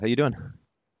How you doing?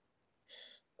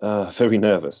 Very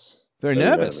nervous. Very Very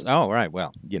nervous. nervous. Oh, right.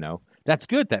 Well, that's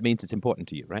good. That means it's important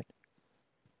to you, right?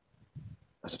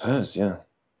 I suppose, yeah.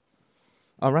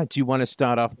 All right. Do you want to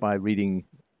start off by reading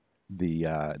the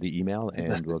email,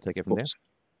 Yes, and we'll take it of from there?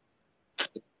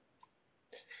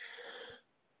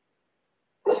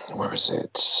 course. Where is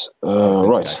it? Oh,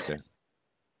 it's in Skype Right. there.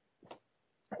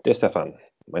 Dear Stefan,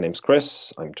 my name's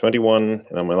Chris. I'm 21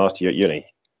 and I'm my last year at uni.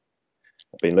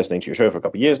 I've been listening to your show for a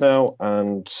couple of years now,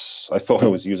 and I thought I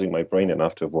was using my brain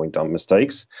enough to avoid dumb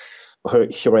mistakes.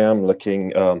 But here I am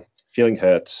feeling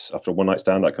hurt after a one night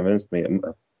stand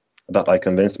that I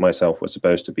convinced myself was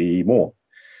supposed to be more.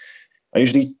 I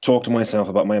usually talk to myself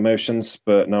about my emotions,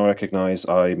 but now I recognize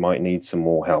I might need some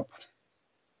more help.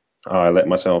 I let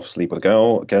myself sleep with a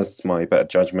girl against my better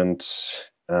judgment,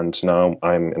 and now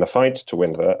I'm in a fight to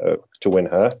win a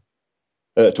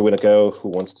girl who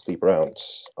wants to sleep around.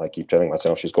 I keep telling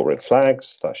myself she's got red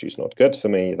flags, that she's not good for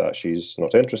me, that she's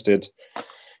not interested.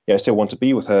 Yeah, I still want to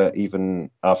be with her even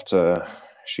after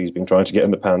she's been trying to get in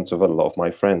the pants of a lot of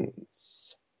my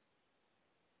friends.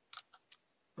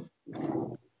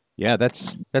 Yeah,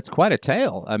 that's quite a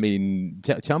tale. I mean,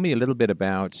 tell me a little bit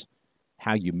about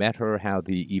how you met her, how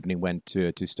the evening went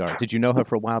to start. Did you know her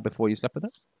for a while before you slept with her?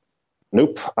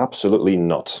 Nope, absolutely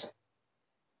not.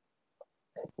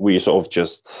 We sort of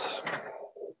just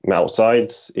met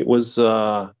outside. It was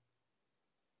sort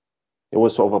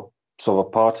of a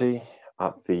party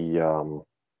at the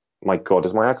my God,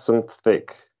 is my accent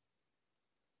thick?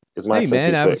 Is my Hey, accent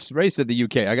man, too I thick? was raised in the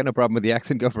UK. I got no problem with the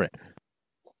accent. Go for it.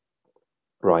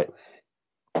 Right.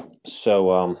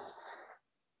 So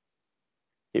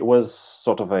it was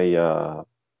sort of a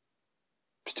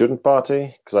student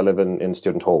party because I live in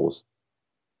student halls,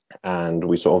 and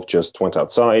we sort of just went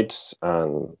outside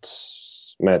and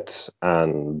met,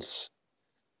 and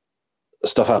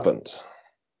stuff happened.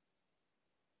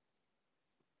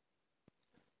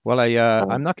 Well, Uh,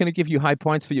 I'm not going to give you high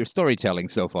points for your storytelling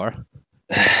so far.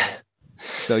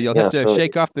 So you'll have yeah, to so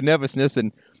shake off the nervousness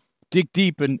and dig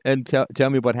deep and tell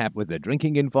me what happened. Was there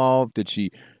drinking involved? Did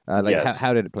she like how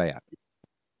yes, did it play out?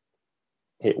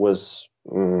 it was.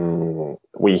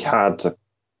 We had a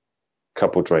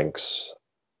couple drinks.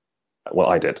 Well,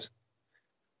 I did,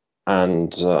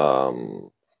 and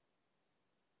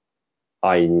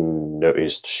I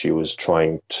noticed she was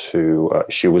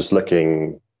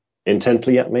looking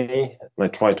intently at me, and I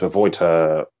tried to avoid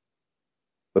her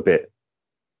a bit.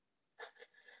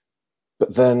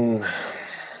 But then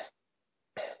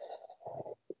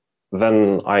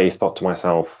I thought to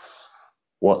myself,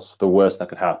 what's the worst that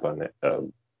could happen?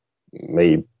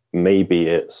 Maybe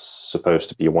it's supposed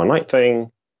to be a one night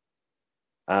thing,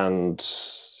 and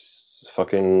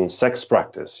fucking sex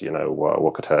practice,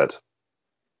 what could hurt?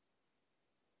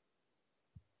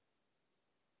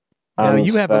 Now And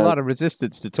you have a then lot of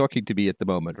resistance to talking to me at the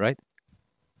moment, right?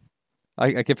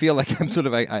 I can feel like I'm sort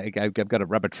of I've got a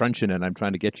rubber truncheon and I'm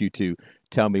trying to get you to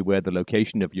tell me where the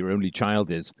location of your only child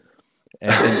is.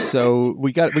 And so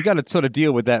we got to sort of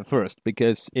deal with that first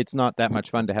because it's not that much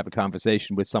fun to have a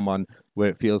conversation with someone where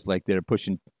it feels like they're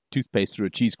pushing toothpaste through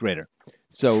a cheese grater.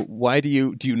 So why do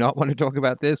you not want to talk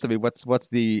about this? I mean, what's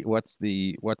the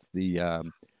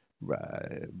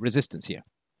resistance here?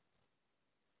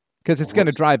 Because it's going to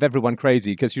what's drive everyone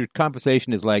crazy. Because your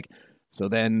conversation is like, so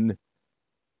then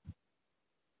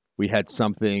we had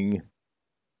something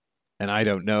and I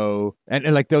don't know,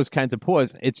 and like those kinds of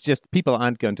pause. It's just people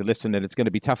aren't going to listen, and it's going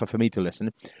to be tougher for me to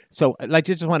listen. So, like,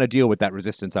 you just want to deal with that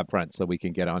resistance up front, so we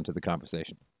can get on to the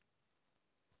conversation.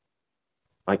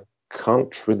 I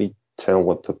can't really tell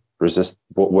where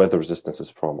the resistance is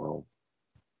from. I'll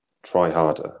try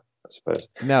harder, I suppose.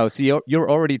 No, see, you're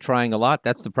already trying a lot.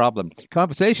 That's the problem.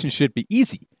 Conversation should be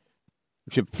easy,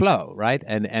 should flow, right?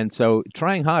 And so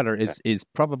trying harder Okay. is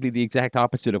probably the exact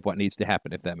opposite of what needs to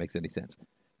happen, if that makes any sense.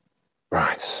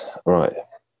 Right, right.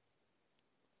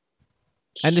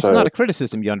 And it's not So a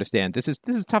criticism, you understand. This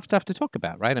is tough stuff to talk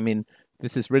about, right? I mean,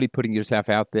 this is really putting yourself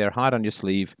out there, hard on your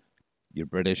sleeve. You're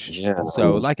British. yeah,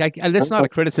 So, like, and that's turns not a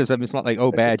out criticism. It's not like,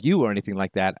 oh, bad you or anything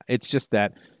like that. It's just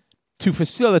that to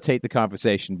facilitate the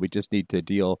conversation, we just need to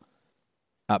deal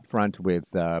up front with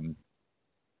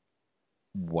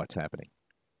what's happening.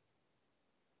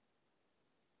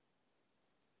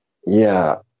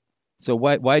 yeah, So,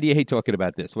 why do you hate talking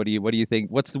about this? What do you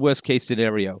think? What's the worst case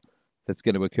scenario that's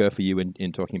going to occur for you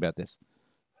in talking about this?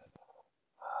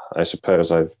 I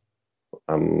suppose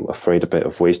I'm afraid a bit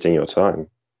of wasting your time.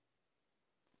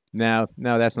 No,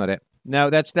 no, that's not it.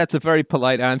 No, that's a very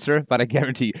polite answer, but I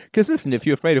guarantee you. Because listen, if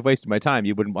you're afraid of wasting my time,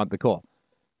 you wouldn't want the call.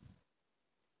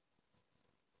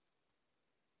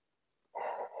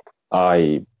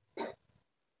 I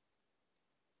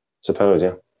Suppose,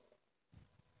 yeah.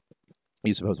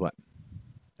 You suppose what?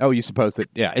 Oh, you suppose that,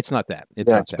 yeah, it's not that. It's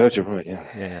Yeah, I not that. suppose you're right, yeah.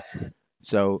 Yeah, yeah.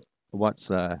 So what's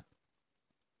tough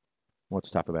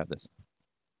about this?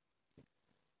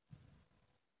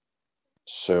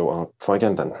 So I'll try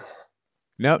again then.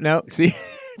 No, no. See,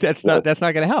 No, that's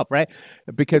not going to help, right?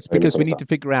 maybe Because we some need stuff. to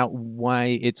figure out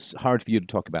why it's hard for you to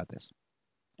talk about this,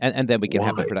 and then we can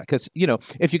have a Why? product. Because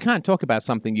if you can't talk about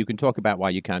something, you can talk about why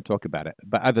you can't talk about it.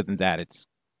 But other than that, it's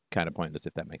kind of pointless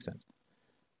if that makes sense.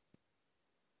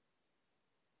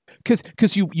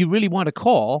 Because you really want to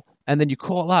call, and then you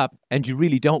call up, and you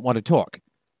really don't want to talk.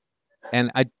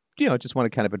 And I just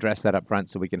want to kind of address that up front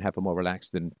so we can have a more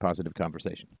relaxed and positive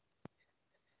conversation.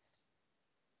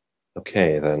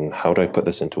 Okay, then how do I put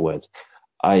this into words?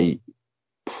 I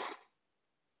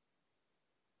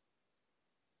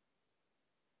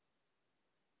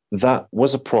That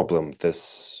was a problem,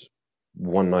 this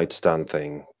one night stand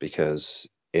thing, because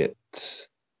it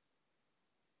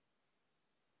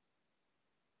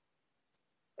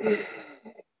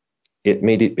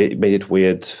made it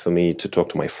weird for me to talk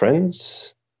to my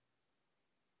friends,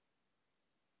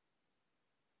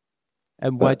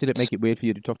 And why but did it make it weird for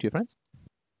you to talk to your friends?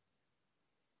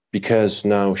 because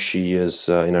now she is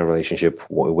in a relationship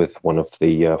with one of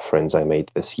the friends I made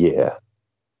this year.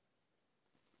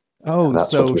 Oh,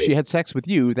 That's what so made she had sex with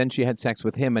you, then she had sex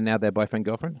with him, and now they're boyfriend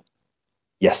girlfriend.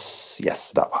 yes,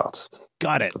 that part.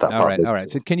 Got it. That All part right, made all right.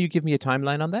 So can you give me a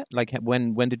timeline on that? Like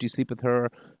when did you sleep with her?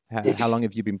 How long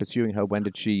have you been pursuing her? When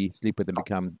did she sleep with and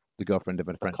become the girlfriend of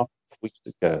a a friend? couple of weeks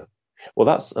ago. Well,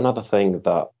 that's another thing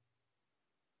that's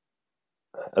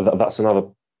another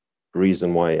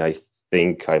reason why I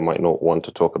think I might not want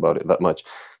to talk about it that much,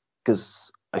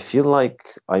 because I feel like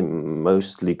I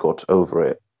mostly got over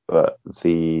it, but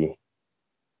the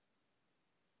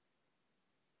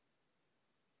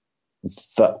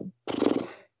that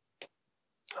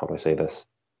how do I say this?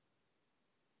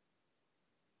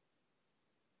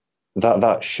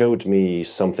 That showed me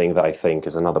something that I think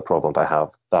is another problem that I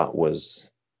have. That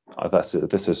was that's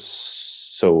this is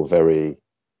so very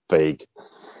vague.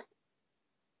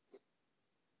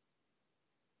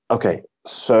 Okay,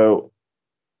 so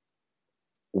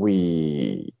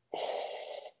we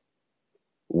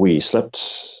we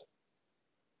slept,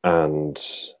 and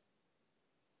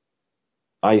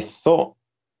I thought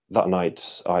that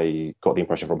night I got the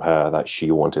impression from her that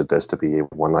she wanted this to be a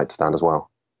one night stand as well.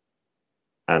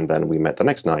 And then we met the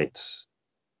next night,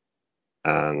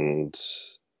 and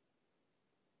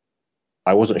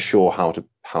I wasn't sure how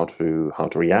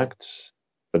to react.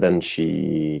 But then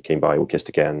she came by, we kissed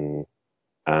again,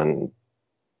 and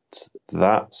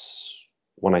that's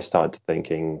when I started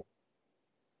thinking,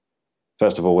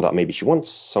 first of all, that maybe she wants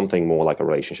something more like a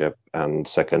relationship, and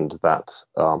second, that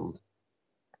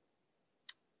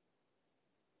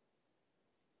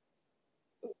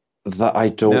I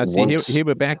don't Now, see, want. here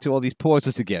we're back to all these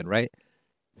pauses again, right?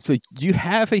 So you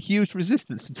have a huge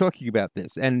resistance to talking about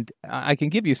this, and I can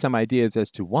give you some ideas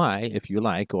as to why, if you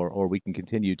like, or we can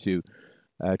continue to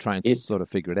try and It sort of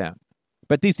figure it out.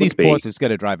 But these would be. pauses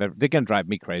going to they're going to drive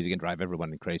me crazy and drive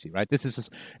everyone crazy, right? This is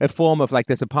a form of like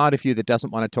there's a part of you that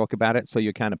doesn't want to talk about it, so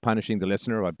you're kind of punishing the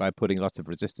listener by putting lots of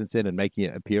resistance in and making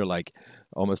it appear like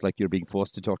almost like you're being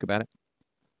forced to talk about it.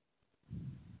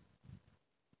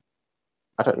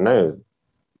 I don't know.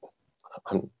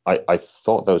 I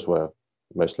thought those were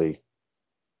mostly,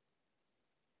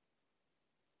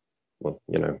 well,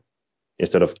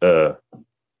 instead of Yeah,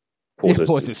 pauses to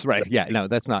pauses, right? Yeah, no,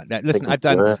 that's not that. Listen, think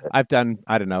of I've done,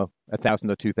 I don't know, 1,000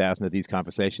 or 2,000 of these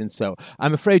conversations. So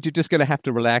I'm afraid you're just going to have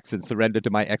to relax and surrender to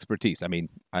my expertise. I mean,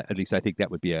 at least I think that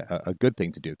would be a good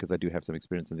thing to do because I do have some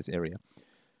experience in this area.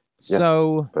 yeah.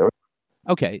 So, Very,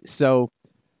 okay, so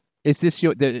is this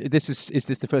is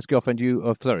this the first girlfriend you?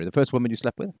 Oh, sorry, the first woman you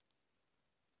slept with?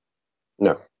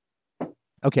 no,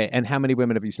 Okay, and how many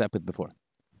women have you slept with before?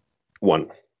 one.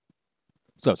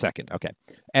 So second, okay.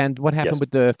 And what happened Yes.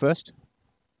 with the first?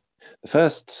 The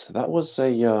first, that was a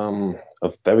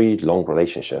very long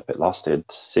relationship. It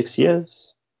lasted 6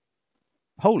 years.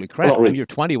 Holy Well, not crap! And really you're 6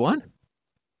 years. 21?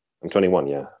 I'm 21.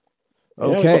 Yeah. Yeah,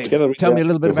 we got Okay, together tell really me a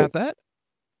little bit young. about that.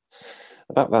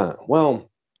 About that. Well,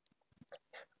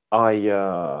 I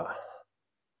uh,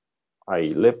 I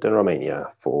lived in Romania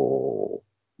for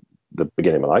the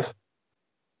beginning of my life.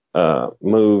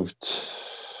 Moved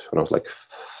when I was like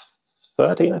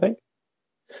 13, I think.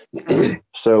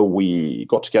 So we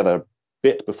got together a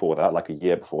bit before that, like a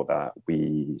year before that.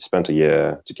 We spent a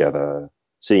year together,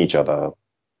 seeing each other,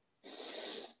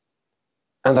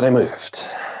 and then I moved.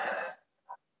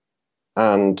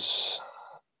 And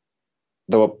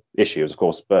there were issues, of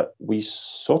course, but we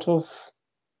sort of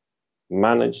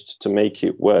managed to make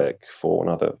it work for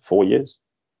another 4 years.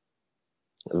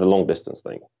 The long distance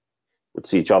thing. Would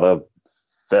see each other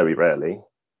very rarely.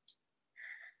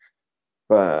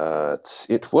 But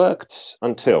it worked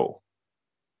until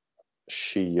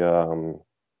she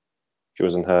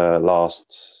was in her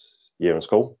last year in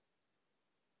school.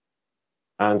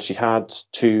 And she had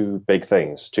two big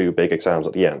exams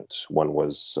at the end. One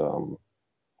was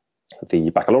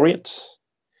the baccalaureate,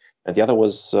 and the other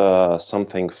was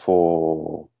something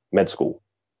for med school,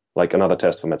 like another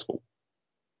test for med school.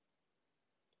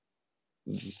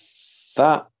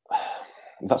 That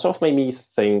sort of made me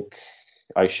think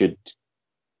I shouldn't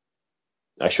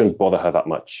bother her that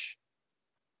much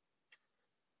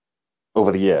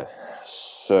over the year.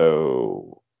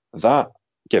 So that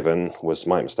given was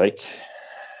my mistake.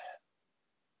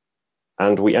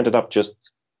 And we ended up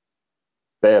just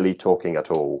barely talking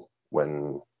at all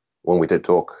when we did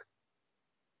talk.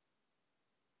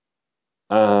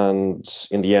 And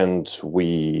in the end,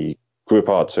 we grew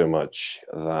apart so much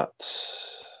that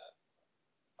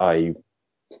I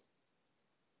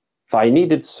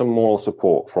needed some more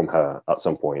support from her at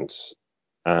some point.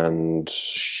 And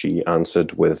she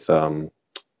answered with, don't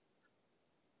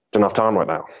have time right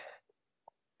now.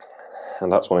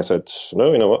 And that's when I said,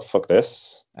 no, you know what, fuck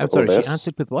this. I'm sorry, she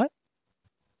answered with what?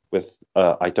 With,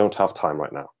 I don't have time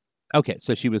right now. Okay,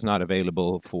 so she was not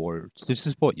available to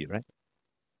support you, right?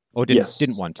 Or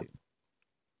didn't want to?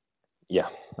 Yeah.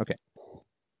 Okay.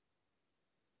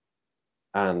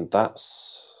 And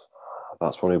that's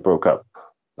when we broke up.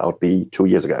 That would be 2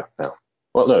 years ago now.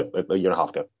 Well, no, a year and a half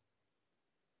ago.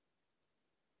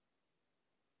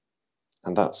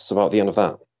 And that's about the end of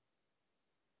that.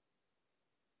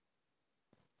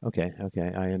 Okay,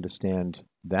 I understand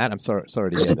that. I'm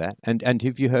sorry to hear that. And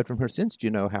have you heard from her since? Do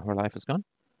you know how her life has gone?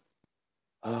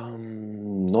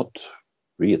 Not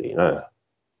really, no.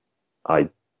 I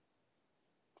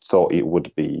thought it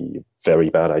would be a very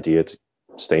bad idea to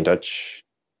stay in touch.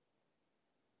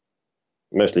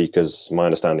 Mostly because my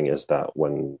understanding is that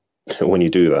when you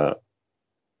do that,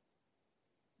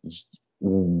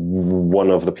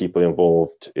 one of the people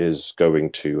involved is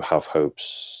going to have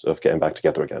hopes of getting back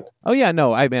together again. Oh, yeah,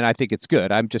 no, I mean, I think it's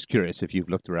good. I'm just curious if you've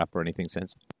looked her up or anything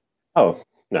since. Oh,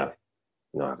 no,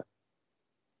 I haven't.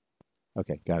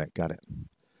 Okay, got it.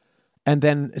 And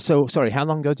then, so, sorry, how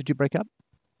long ago did you break up?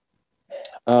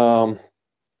 A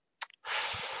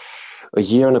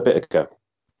year and a bit ago.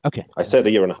 Okay. I said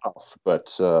a year and a half,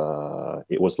 but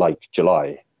it was like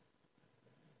July.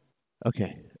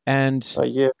 Okay. And a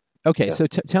year. Okay, Yeah. so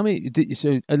tell me,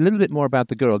 so a little bit more about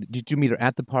the girl. Did you meet her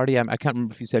at the party? I can't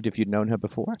remember if you said if you'd known her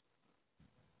before.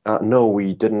 No,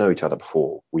 we didn't know each other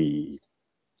before. We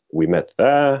met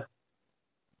there.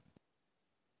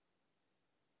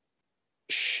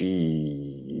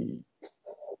 She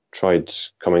tried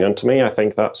coming on to me. I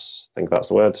think that's the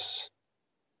words.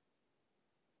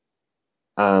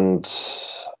 And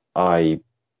I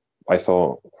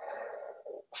thought,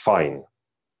 fine.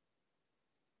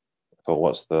 I thought,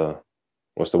 what's the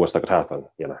worst that could happen,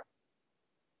 you know?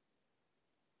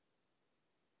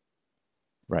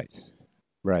 Right.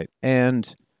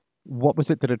 And what was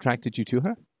it that attracted you to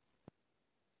her?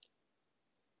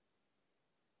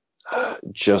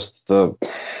 Just the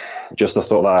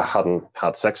thought that I hadn't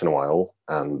had sex in a while,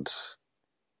 and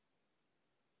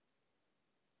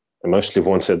I mostly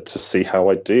wanted to see how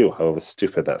I do, however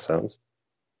stupid that sounds.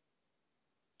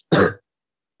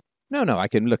 No, I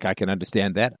can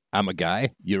understand that. I'm a guy,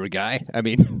 you're a guy. I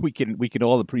mean, we can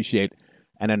all appreciate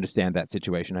and understand that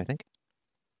situation, I think.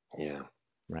 Yeah.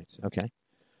 Right. Okay.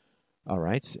 All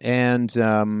right. And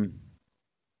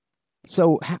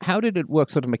so how did it work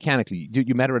sort of mechanically?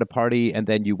 You met her at a party and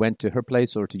then you went to her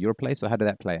place or to your place, or how did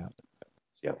that play out?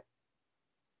 Yeah.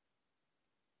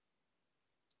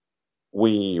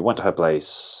 We went to her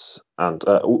place, and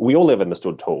we all live in the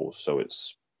student hall, so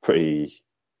it's pretty...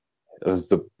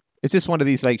 Is this one of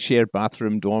these like shared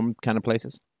bathroom dorm kind of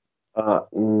places?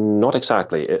 Not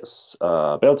exactly. It's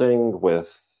a building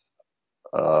with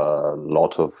a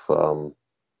lot of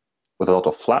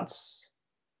flats,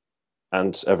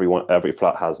 and every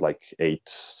flat has like 8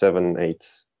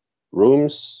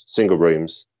 rooms, single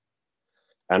rooms,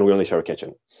 and we only share a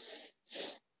kitchen.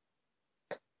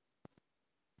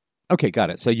 Okay, got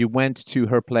it. So you went to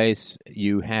her place,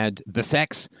 you had the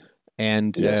sex,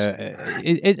 and Yes.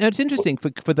 It's interesting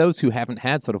for those who haven't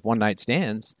had sort of one night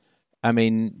stands. I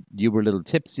mean, you were a little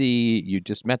tipsy, you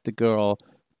just met the girl,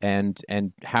 and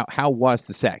how was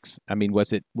the sex? I mean,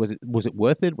 was it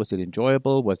worth it? Was it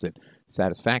enjoyable? Was it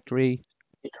satisfactory?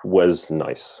 It was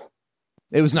nice.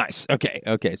 It was nice. Okay.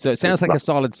 So it sounds like a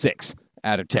solid 6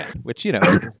 out of 10, which,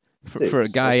 For a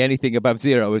guy, anything above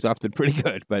 0 is often pretty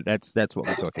good, but that's what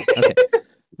we're talking. Okay.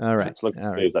 All right. It's like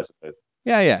All right. I suppose.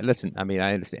 Yeah. Listen, I mean,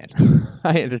 I understand.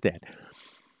 I understand.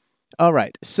 All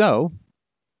right. So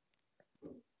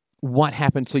what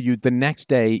happened to you the next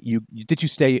day? Did you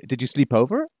sleep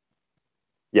over?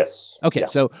 Yes. Okay. Yeah.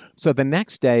 So the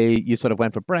next day you sort of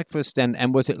went for breakfast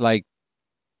and was it like,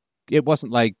 it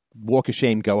wasn't like walk of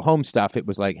shame, go home stuff. It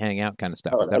was like hang out kind of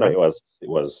stuff. Oh, Is that no, right? it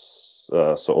was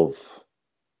sort of.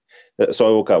 So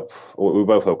I woke up. We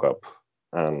both woke up,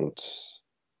 and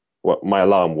my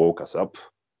alarm woke us up,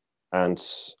 and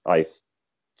I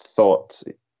thought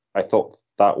I thought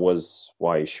that was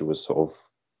why she was sort of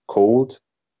cold,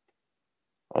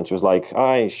 and she was like,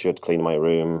 "I should clean my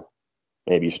room.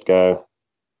 Maybe you should go."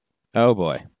 Oh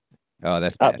boy. Oh,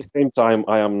 that's At bad. the same time,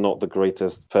 I am not the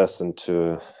greatest person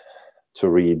to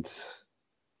read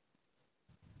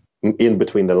in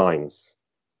between the lines.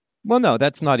 Well, no,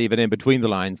 that's not even in between the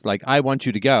lines. Like, I want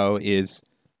you to go is,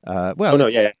 Oh well, no,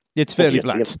 yeah, it's fairly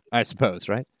obviously, blunt, I suppose,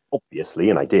 right?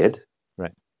 obviously, and I did,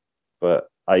 Right. but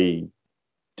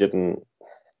didn't.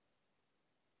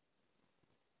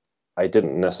 I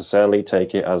didn't necessarily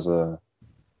take it as a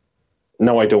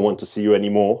no. I don't want to see you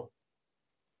anymore.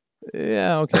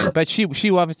 Yeah, okay. But she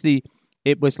obviously,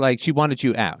 it was like she wanted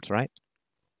you out, right?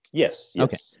 Yes,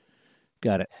 Okay, yes.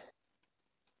 got it.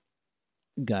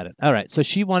 Got it. All right. So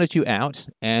she wanted you out,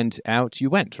 and out you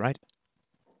went, right?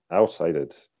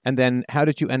 Outsided. And then how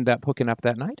did you end up hooking up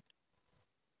that night?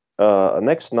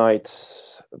 Next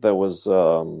night there was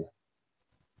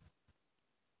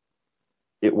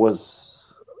it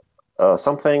was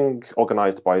something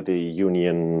organized by the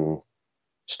union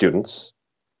students,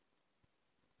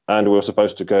 and we were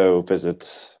supposed to go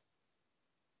visit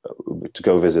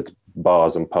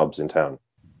bars and pubs in town.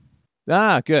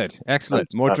 Ah, good. Excellent.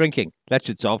 More And drinking. That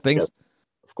should solve yes, things.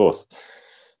 of course.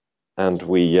 And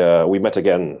we met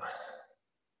again,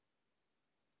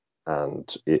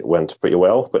 and it went pretty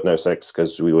well, but no sex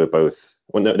because we were both.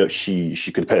 Well, no, she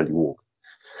could barely walk.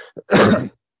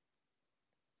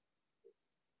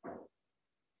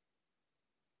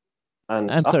 And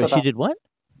I'm sorry, after she that, did what?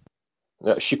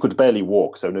 she could barely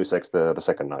walk, so no sex the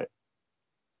second night.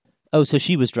 Oh, so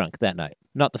she was drunk that night.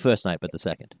 Not the first night, but the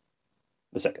second.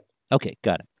 The second. Okay,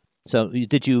 got it. So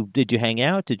did you hang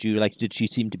out? Did she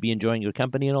seem to be enjoying your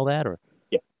company and all that or?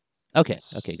 Yes.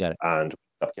 Okay, got it. And we ended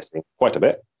up kissing quite a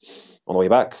bit on the way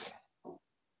back.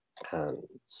 And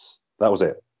that was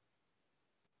it.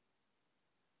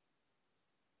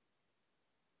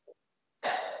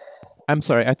 I'm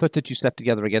sorry, I thought that you slept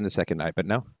together again the second night, but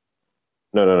no?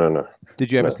 No.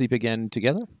 Did you ever No. sleep again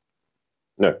together?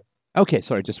 No. Okay,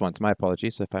 sorry, just once. My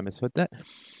apologies if I misheard that.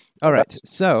 All right.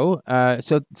 So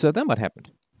then what happened?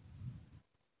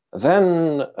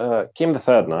 Then came the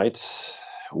third night.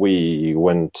 We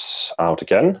went out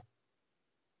again.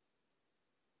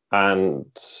 And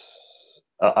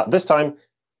this time,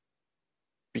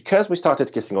 because we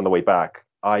started kissing on the way back,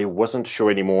 I wasn't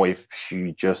sure anymore if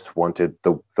she just wanted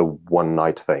the one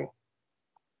night thing.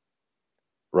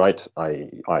 Right?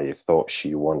 I thought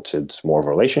she wanted more of a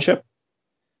relationship,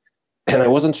 and I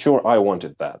wasn't sure I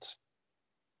wanted that.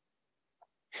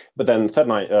 But then third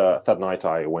night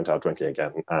I went out drinking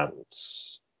again and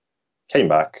came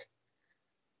back,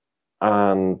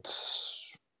 and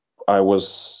I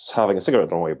was having a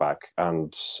cigarette on the way back,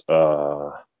 and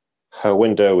her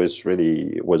window was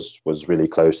really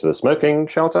close to the smoking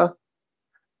shelter,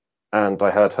 and I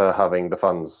heard her having the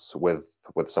funs with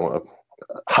someone,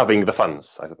 having the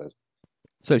funs, I suppose.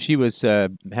 So she was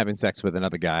having sex with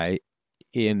another guy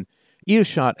in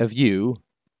earshot of you,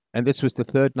 and this was the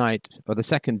third night or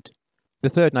the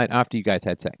third night after you guys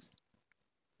had sex.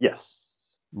 Yes.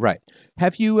 Right.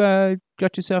 Have you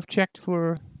got yourself checked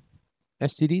for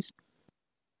STDs?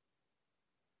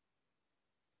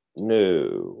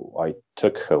 No, I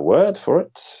took her word for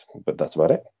it, but that's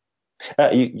about it.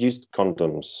 You used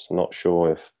condoms. Not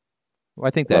sure if Well,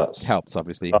 I think that that's helps.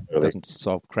 Obviously, it really doesn't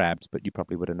solve crabs, but you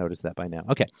probably would have noticed that by now.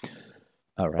 Okay.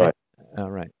 All right. right.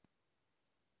 All right.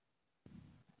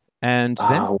 And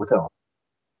then? What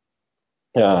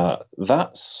else?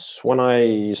 That's when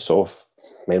I sort of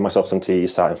made myself some tea,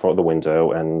 sat in front of the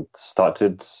window, and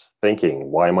started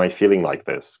thinking, why am I feeling like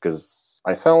this? Because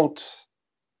I felt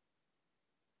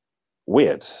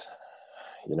weird.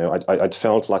 I'd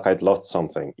felt like I'd lost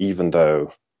something, even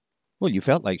though Well, you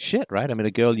felt like shit, right? I mean,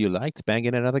 a girl you liked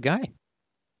banging another guy.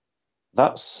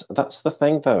 that's the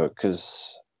thing, though,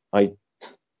 because I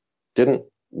didn't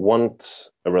want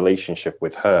a relationship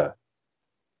with her.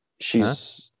 Huh?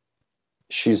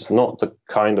 She's not the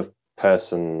kind of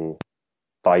person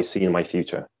that I see in my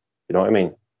future. You know what I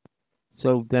mean?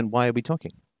 So then why are we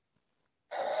talking?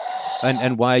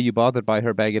 And why are you bothered by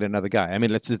her banging another guy? I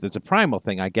mean, let's just, it's a primal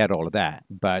thing. I get all of that,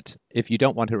 but if you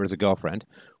don't want her as a girlfriend,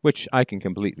 which I can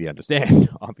completely understand,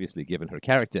 obviously given her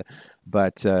character,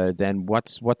 but then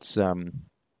what's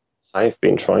I've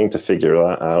been trying to figure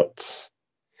that out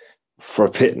for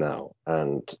a bit now,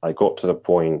 and I got to the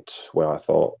point where I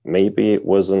thought maybe it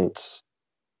wasn't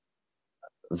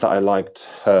that I liked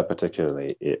her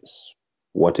particularly. It's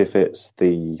what if it's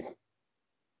the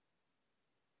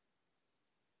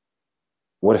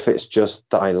what if it's just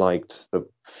that I liked the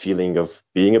feeling of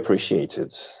being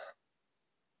appreciated?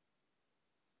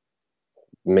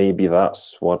 Maybe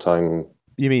that's what I'm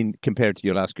you mean compared to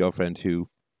your last girlfriend who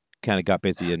kind of got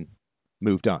busy and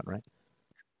moved on, right?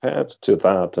 compared to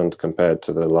that, and compared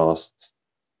to the last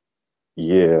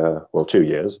year, well, 2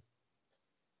 years,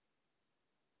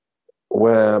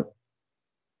 where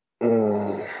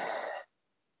mm,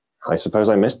 I suppose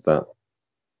I missed that.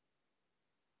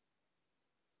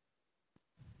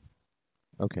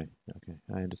 Okay, okay,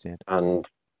 I understand. And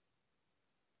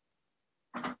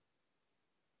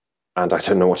I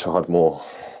don't know what to add more.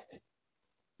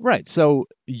 Right, so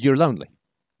you're lonely.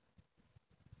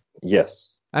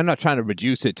 Yes. I'm not trying to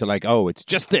reduce it to like, oh, it's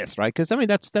just this, right? Because I mean,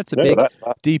 that's a No, big, that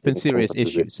deep and the serious concept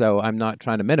is issue. it. So I'm not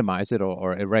trying to minimize it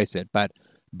or erase it, but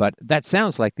that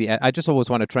sounds like the. I just always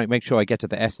want to try and make sure I get to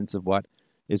the essence of what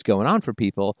is going on for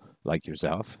people like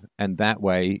yourself, and that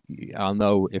way I'll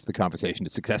know if the conversation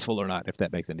is successful or not, if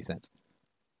that makes any sense.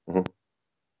 Mhm.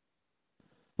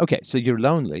 Okay, so you're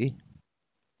lonely,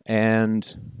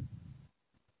 and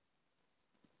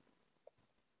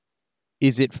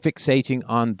is it fixating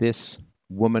on this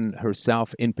woman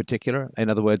herself in particular? In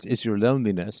other words, is your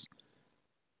loneliness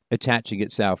attaching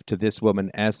itself to this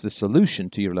woman as the solution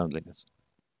to your loneliness?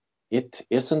 It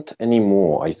isn't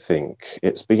anymore, I think.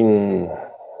 It's been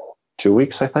 2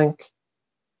 weeks, I think,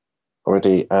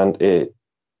 already, and it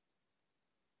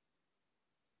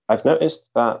I've noticed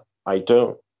that I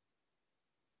don't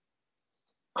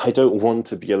want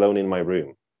to be alone in my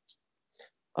room.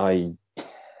 I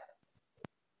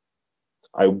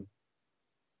I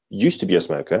used to be a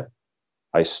smoker.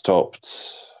 I stopped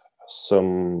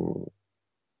some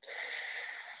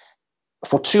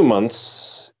for 2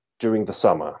 months during the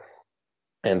summer,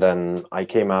 and then I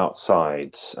came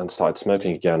outside and started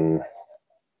smoking again,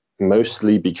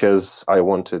 mostly because I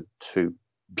wanted to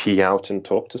be out and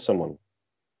talk to someone,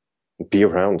 be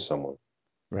around someone.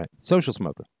 Right. Social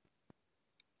smoker.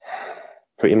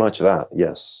 Pretty much that,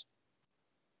 yes.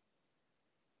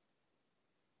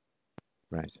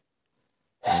 Right.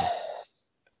 Right.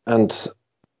 And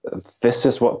this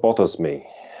is what bothers me,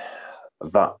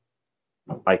 that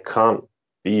I can't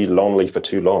be lonely for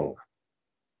too long,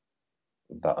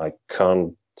 that I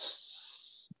can't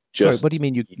Sorry, what do you just.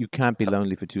 mean you can't be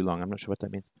lonely for too long? I'm not sure what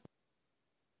that means.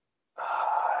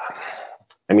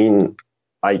 I mean,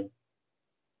 I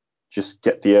just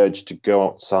get the urge to go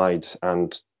outside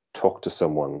and talk to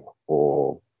someone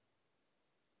or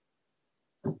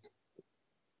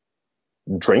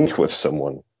drink with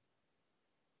someone.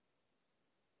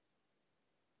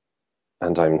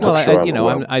 And I'm Well, not sure I'm I'm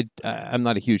well. I'm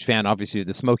not a huge fan, obviously, of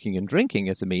the smoking and drinking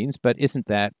as a means, but isn't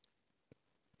that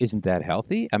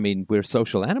healthy? I mean, we're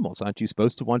social animals. Aren't you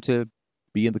supposed to want to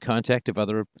be in the contact of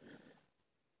other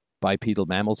bipedal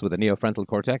mammals with a neofrontal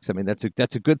cortex? I mean, that's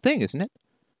a good thing, isn't it?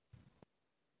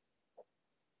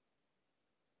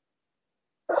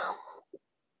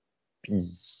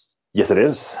 Yes, it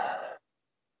is,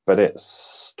 but it's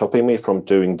stopping me from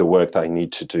doing the work that I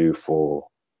need to do for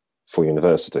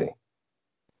university.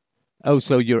 Oh,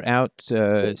 so you're out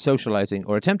socializing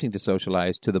or attempting to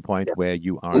socialize to the point where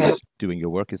you aren't Yes. doing your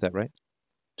work. Is that right?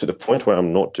 To the point where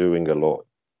I'm not doing a lot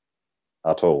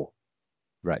at all.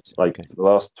 Right. Like Okay. the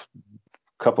last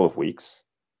couple of weeks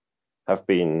have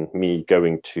been me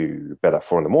going to bed at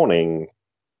 4 in the morning,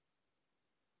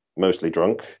 mostly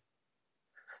drunk,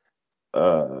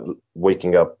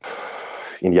 waking up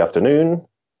in the afternoon,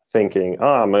 thinking,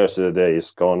 most of the day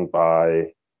is gone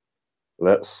by.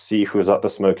 Let's see who's at the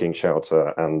smoking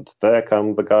shelter, and there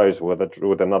come the guys with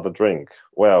another drink.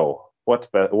 Well, what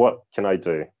can I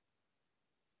do?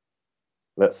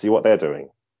 Let's see what they're doing.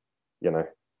 You know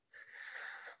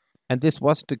And this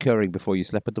wasn't occurring before you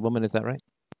slept with the woman. Is that right?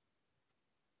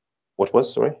 what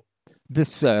was? Sorry.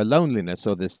 This loneliness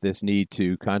or this need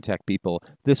to contact people,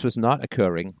 this was not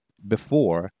occurring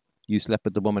before you slept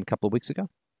with the woman a couple of weeks ago.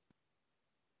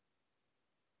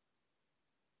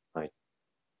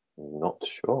 I'm not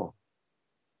sure.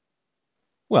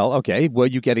 Well, okay. Were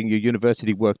you getting your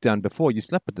university work done before you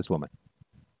slept with this woman?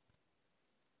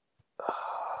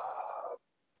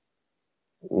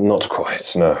 Not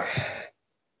quite. No.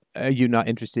 Are you not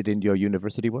interested in your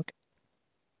university work?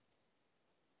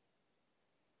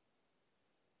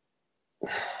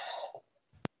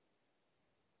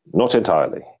 Not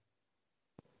entirely.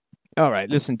 All right,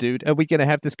 listen, dude, are we going to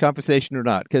have this conversation or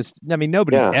not? Because, I mean,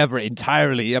 nobody's Yeah. ever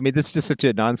entirely. I mean, this is just such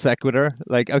a non sequitur.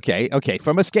 Like, okay,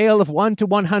 from a scale of 1 to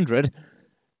 100,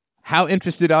 how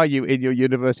interested are you in your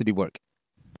university work?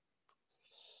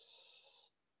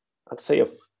 I'd say a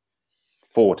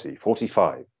 40,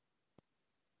 45.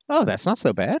 Oh, that's not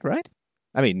so bad, right?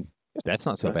 I mean, that's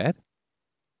not so Yeah. bad.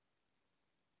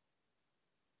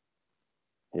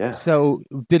 Yeah. So,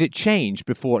 did it change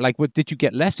before? Like, what did you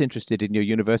get less interested in your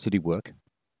university work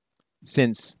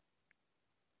since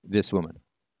this woman?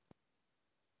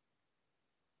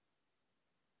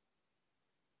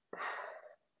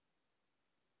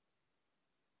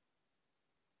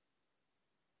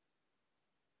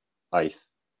 I,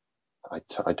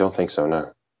 I don't think so,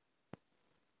 no.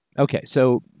 Okay,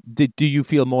 so do you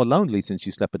feel more lonely since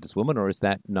you slept with this woman, or is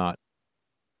that not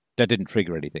that didn't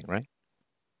trigger anything, right?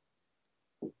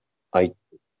 I,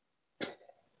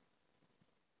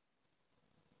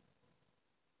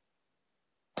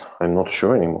 I'm not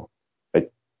sure anymore.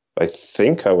 I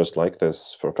think I was like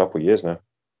this for a couple of years now.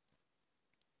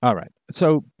 All right.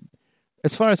 So,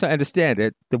 as far as I understand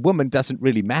it, the woman doesn't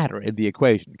really matter in the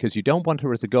equation because you don't want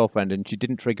her as a girlfriend, and she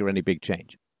didn't trigger any big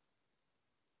change.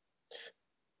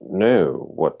 No,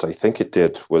 what I think it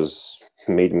did was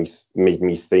made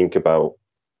me think about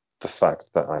the fact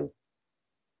that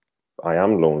I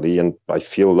am lonely and I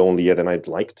feel lonelier than I'd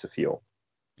like to feel.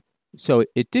 So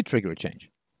it did trigger a change.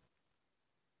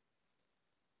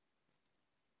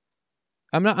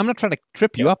 I'm not trying to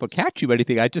trip you up or Yes. catch you or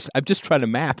anything. I'm just trying to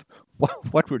map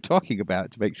what we're talking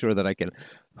about to make sure that I can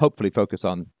hopefully focus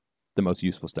on the most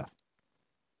useful stuff.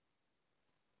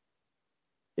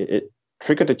 It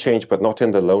triggered a change, but not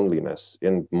in the loneliness,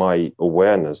 in my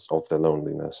awareness of the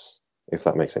loneliness, if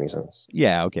that makes any sense.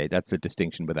 Yeah, okay, that's a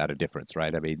distinction without a difference,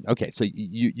 right? I mean, okay, so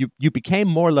you became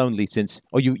more lonely since,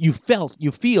 or you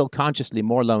feel consciously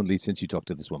more lonely since you talked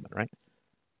to this woman, right?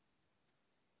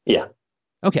 Yeah.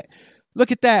 Okay,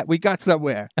 look at that, we got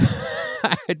somewhere.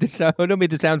 I don't mean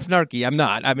to sound snarky. I'm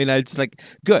not. I mean, it's like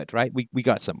good, right? We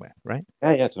got somewhere, right?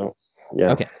 Yeah, yeah, so,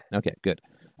 yeah. Okay, good.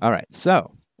 All right,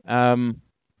 um,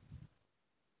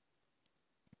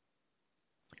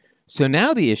 so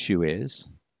now the issue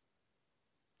is,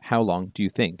 how long do you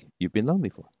think you've been lonely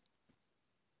for?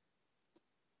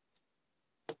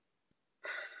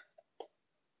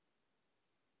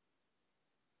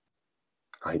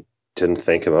 I didn't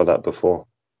think about that before.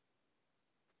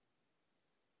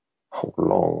 How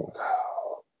long?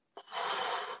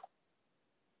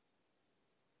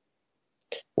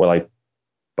 Well,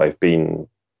 I've been,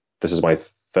 this is my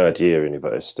third year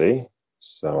university,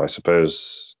 so I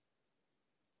suppose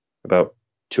about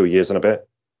 2 years and a bit.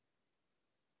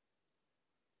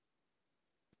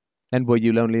 And were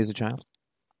you lonely as a child?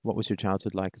 What was your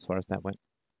childhood like as far as that went?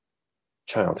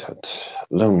 Childhood,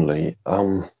 lonely.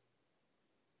 I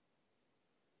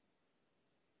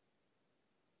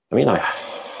mean, I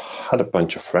had a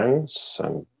bunch of friends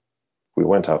and we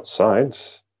went outside.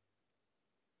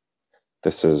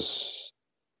 This is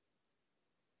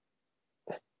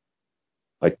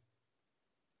like,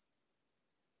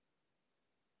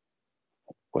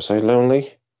 was I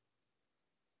lonely?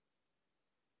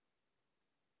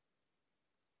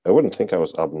 I wouldn't think I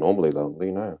was abnormally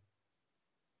lonely, no.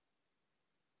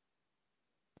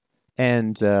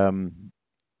 And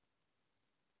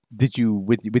did you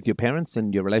with your parents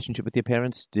and your relationship with your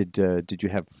parents? Did you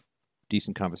have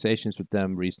decent conversations with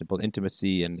them, reasonable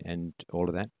intimacy, and all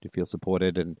of that? Do you feel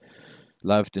supported and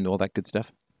loved and all that good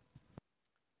stuff?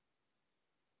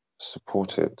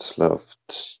 Supported, loved.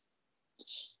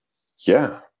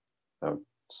 Yeah, I would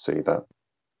say that.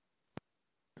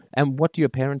 And what do your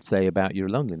parents say about your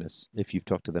loneliness if you've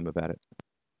talked to them about it?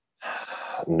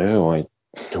 No,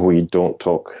 we don't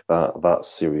talk that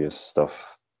serious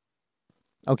stuff.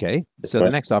 Okay, It's so the my,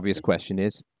 next obvious question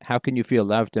is, how can you feel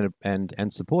loved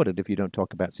and supported if you don't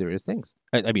talk about serious things?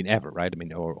 I mean, ever, right? I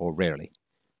mean, or rarely.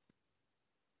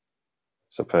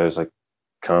 suppose I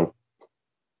can't.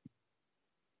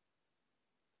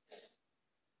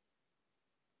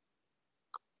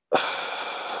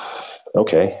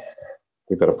 Okay,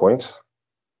 you've got a point.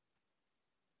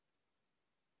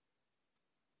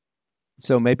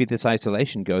 So maybe this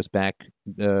isolation goes back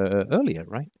earlier,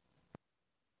 right?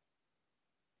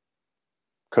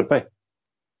 Could be.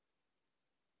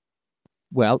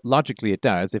 Well, logically it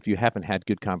does. If you haven't had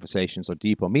good conversations or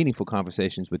deep or meaningful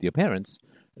conversations with your parents,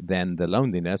 then the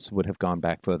loneliness would have gone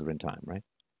back further in time, right?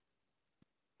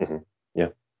 Yeah.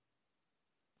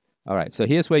 All right. So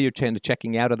here's where you're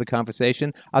checking out of the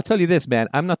conversation. I'll tell you this, man.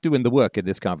 I'm not doing the work in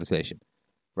this conversation,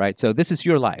 right? So this is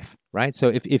your life. right? So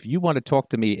if you want to talk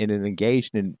to me in an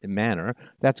engaged manner,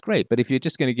 that's great. But if you're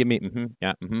just going to give me,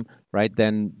 yeah, right,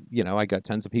 then, I got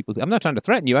tons of people. I'm not trying to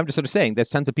threaten you. I'm just sort of saying there's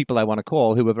tons of people I want to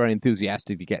call who are very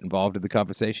enthusiastic to get involved in the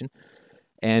conversation.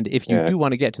 And if you Yeah. do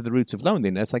want to get to the roots of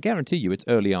loneliness, I guarantee you it's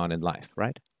early on in life,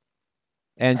 right?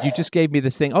 And you just gave me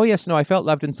this thing. Oh, yes, no, I felt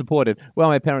loved and supported. Well,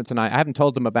 my parents and I haven't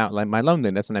told them about like, my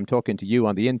loneliness, and I'm talking to you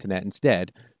on the internet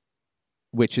instead,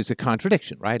 which is a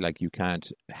contradiction, right? Like you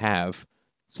can't have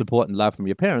support and love from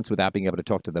your parents without being able to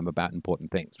talk to them about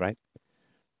important things, right?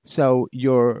 So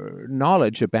your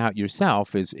knowledge about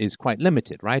yourself is quite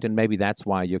limited, right? And maybe that's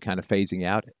why you're kind of phasing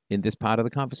out in this part of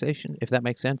the conversation, if that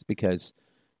makes sense, because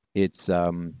it's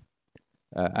I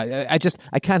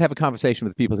can't have a conversation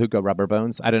with people who go rubber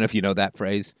bones. I don't know if you know that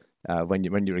phrase when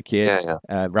you're a kid, Yeah,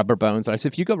 yeah. rubber bones. I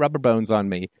said if you go rubber bones on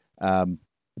me,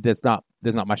 there's not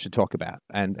much to talk about.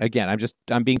 And again,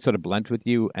 I'm being sort of blunt with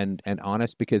you and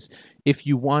honest because if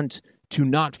you want to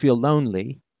not feel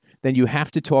lonely, then you have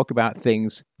to talk about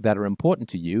things that are important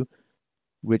to you,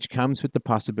 which comes with the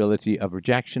possibility of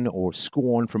rejection or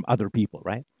scorn from other people,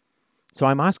 right? So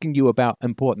I'm asking you about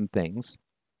important things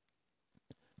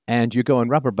and you're going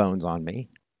rubber bones on me.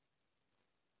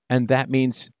 And that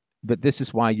means that this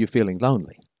is why you're feeling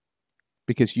lonely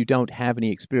because you don't have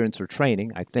any experience or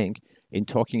training, I think, in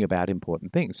talking about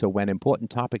important things. So when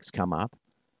important topics come up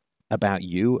about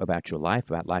you, about your life,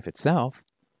 about life itself,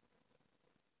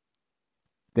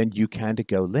 then you kind of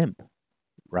go limp,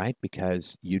 right?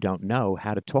 Because you don't know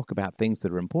how to talk about things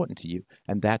that are important to you.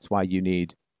 And that's why you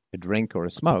need a drink or a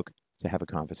smoke to have a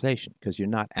conversation because you're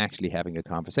not actually having a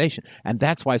conversation. And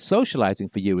that's why socializing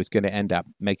for you is going to end up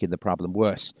making the problem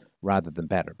worse rather than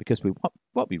better because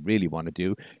what we really want to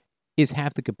do is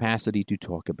have the capacity to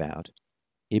talk about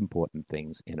important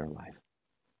things in our life.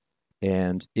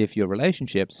 And if your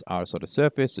relationships are sort of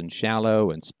surface and shallow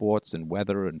and sports and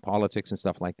weather and politics and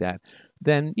stuff like that,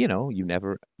 then, you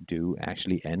never do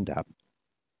actually end up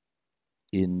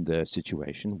in the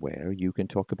situation where you can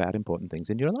talk about important things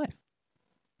in your life.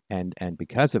 And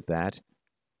because of that,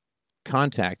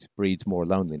 contact breeds more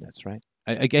loneliness, right?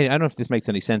 Again, I don't know if this makes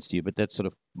any sense to you, but that's sort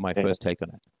of my Yeah. first take on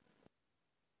it.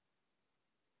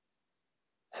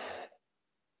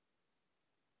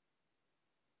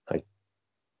 I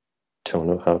don't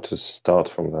know how to start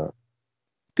from that.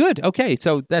 Good. Okay.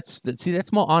 So that's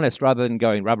more honest rather than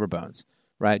going rubber bones,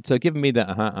 right? So giving me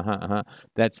the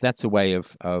that's a way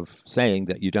of saying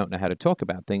that you don't know how to talk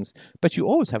about things, but you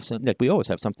always have something. Like we always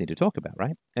have something to talk about,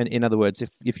 right? And in other words,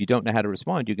 if you don't know how to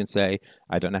respond, you can say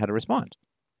I don't know how to respond,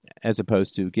 as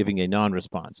opposed to giving a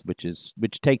non-response,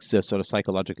 which takes a sort of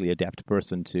psychologically adept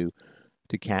person to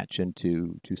catch and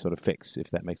to sort of fix,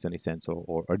 if that makes any sense,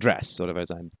 or address, sort of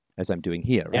as I'm doing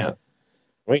here, right? Yeah.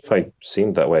 I mean, if I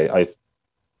seemed that way,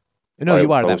 No,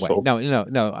 you are I that was way. also. No, no,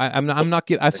 no. I'm not.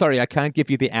 I'm sorry. I can't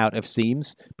give you the out of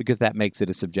seams because that makes it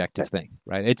a subjective thing,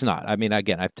 right? It's not. I mean,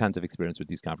 again, I have tons of experience with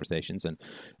these conversations, and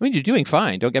I mean, you're doing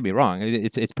fine. Don't get me wrong.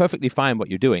 It's perfectly fine what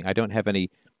you're doing. I don't have any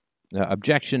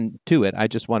objection to it. I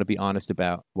just want to be honest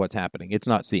about what's happening. It's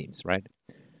not seams, right?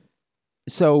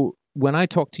 So when I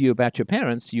talked to you about your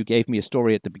parents, you gave me a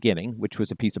story at the beginning, which was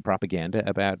a piece of propaganda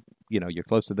about, you're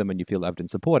close to them and you feel loved and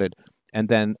supported. And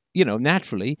then,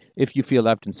 naturally, if you feel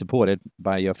loved and supported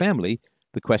by your family,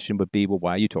 the question would be, well,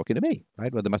 why are you talking to me,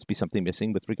 right? Well, there must be something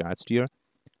missing with regards to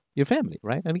your family,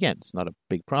 right? And again, it's not a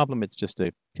big problem. It's just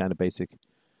a kind of basic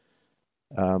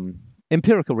um,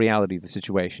 empirical reality of the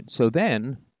situation. So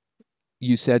then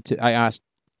I asked,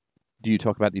 do you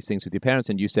talk about these things with your parents?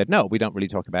 And you said, no, we don't really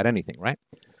talk about anything, right?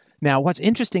 Now, what's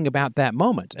interesting about that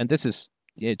moment, and this is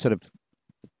sort of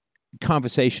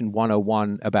conversation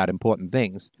 101 about important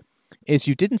things, is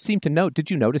you didn't seem to know. Did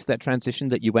you notice that transition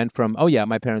that you went from, oh, yeah,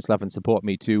 my parents love and support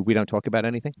me to we don't talk about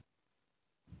anything?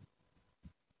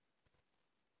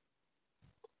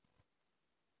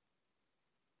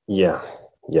 Yeah,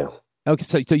 yeah. Okay,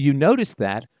 so you noticed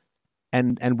that,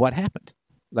 and what happened?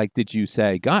 Like, did you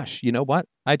say, gosh, you know what?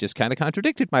 I just kind of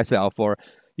contradicted myself, or,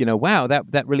 wow,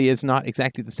 that really is not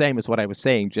exactly the same as what I was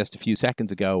saying just a few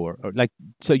seconds ago, or like,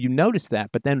 so you noticed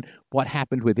that, but then what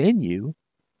happened within you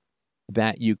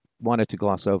that you wanted to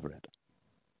gloss over it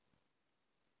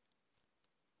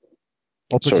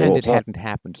or Sorry, what pretend was it that? hadn't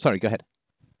happened? Sorry, go ahead.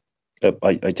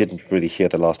 I didn't really hear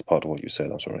the last part of what you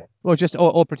said. I'm sorry. Or just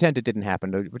or pretend it didn't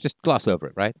happen, or just gloss over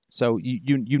it, right? So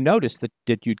you noticed that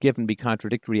you'd given me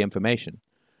contradictory information,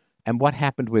 and what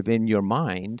happened within your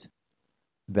mind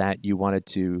that you wanted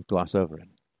to gloss over it?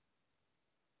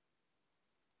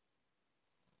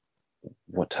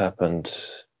 What happened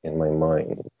in my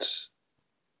mind?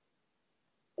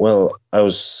 Well, I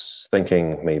was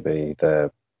thinking maybe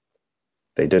that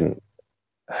they didn't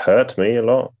hurt me a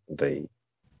lot. They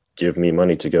give me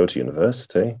money to go to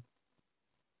university.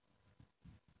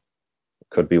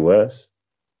 Could be worse.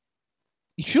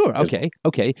 Sure.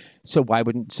 Okay. So why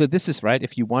wouldn't? So this is right.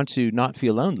 If you want to not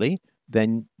feel lonely,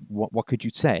 then what could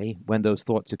you say when those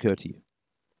thoughts occur to you?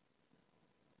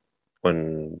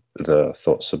 When the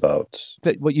thoughts about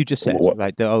What you just said, what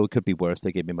right? Oh, it could be worse.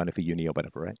 They gave me money for uni or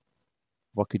whatever, right?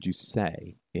 What could you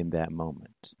say in that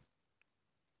moment?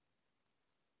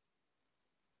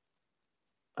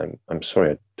 I'm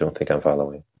sorry, I don't think I'm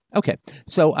following. Okay,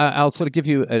 so I'll sort of give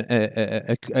you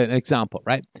an example,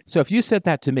 right? So if you said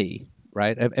that to me,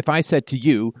 right? If I said to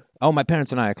you, "Oh, my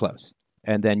parents and I are close,"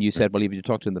 and then you said, "Well, have you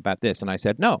talked to them about this?" and I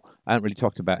said, "No, I haven't really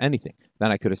talked about anything,"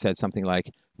 then I could have said something like,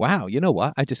 "Wow, you know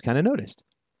what? I just kind of noticed.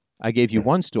 I gave you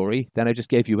one story, then I just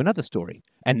gave you another story.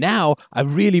 And now I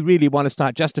really, really want to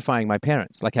start justifying my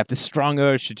parents. Like I have this strong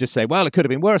urge to just say, well, it could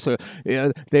have been worse. Or, you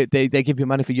know, they give you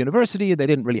money for university and they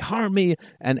didn't really harm me.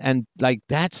 And like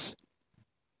that's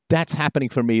happening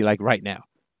for me like right now.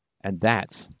 And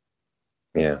that's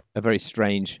a very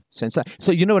strange sense.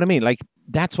 So you know what I mean? Like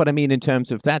that's what I mean in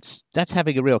terms of that's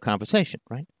having a real conversation,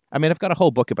 right? I mean, I've got a whole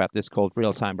book about this called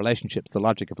Real-Time Relationships, The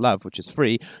Logic of Love, which is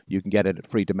free. You can get it at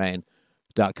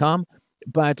freedomain.com.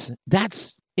 But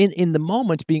that's in the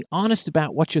moment being honest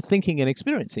about what you're thinking and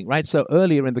experiencing, right? So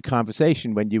earlier in the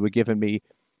conversation when you were giving me,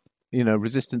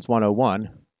 Resistance 101,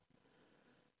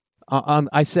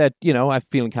 I said, I'm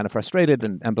feeling kind of frustrated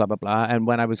and blah, blah, blah. And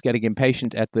when I was getting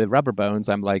impatient at the rubber bones,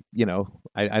 I'm like,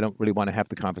 I don't really want to have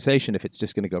the conversation if it's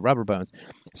just going to go rubber bones.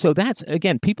 So that's,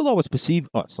 again, people always perceive,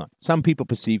 some people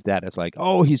perceive that as like,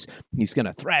 oh, he's going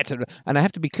to threaten. And I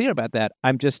have to be clear about that.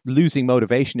 I'm just losing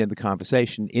motivation in the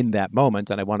conversation in that moment.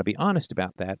 And I want to be honest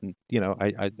about that. And,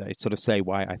 I sort of say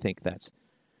why I think that's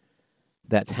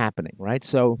happening, right?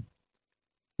 So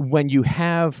when you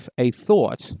have a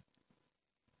thought,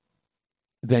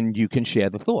 then you can share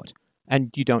the thought.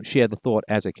 And you don't share the thought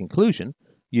as a conclusion.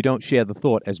 You don't share the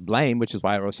thought as blame, which is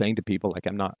why I was saying to people, like,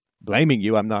 I'm not blaming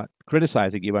you. I'm not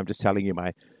criticizing you. I'm just telling you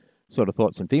my sort of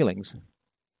thoughts and feelings.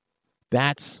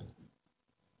 I'd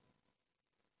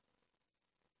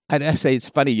say it's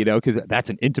funny, because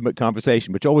that's an intimate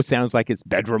conversation, which always sounds like it's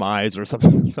bedroom eyes or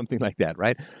something like that,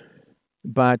 right?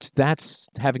 But that's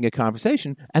having a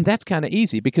conversation. And that's kind of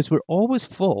easy because we're always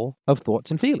full of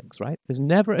thoughts and feelings, right? There's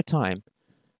never a time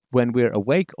when we're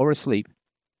awake or asleep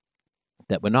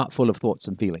that we're not full of thoughts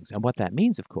and feelings. And what that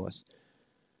means, of course,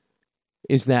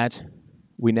 is that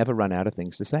we never run out of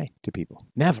things to say to people.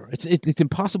 Never. It's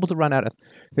impossible to run out of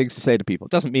things to say to people.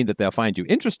 It doesn't mean that they'll find you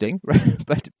interesting, right?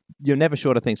 But you're never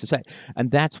short of things to say.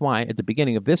 And that's why at the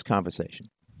beginning of this conversation,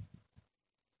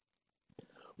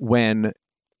 when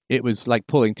it was like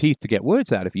pulling teeth to get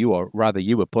words out of you, or rather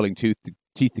you were pulling teeth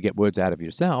to get words out of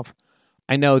yourself,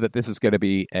 I know that this is going to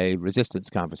be a resistance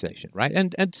conversation, right?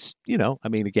 And I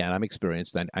mean, again, I'm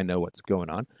experienced. I know what's going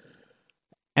on.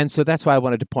 And so that's why I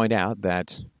wanted to point out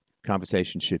that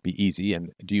conversations should be easy.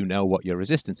 And do you know what your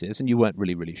resistance is? And you weren't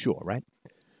really, really sure, right?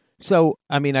 So,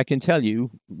 I mean, I can tell you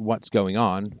what's going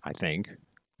on, I think,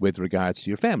 with regards to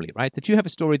your family, right? That you have a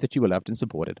story that you were loved and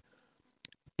supported,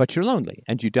 but you're lonely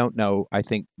and you don't know, I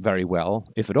think, very well,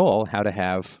 if at all, how to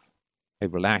have a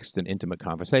relaxed and intimate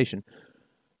conversation.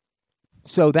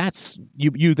 So that's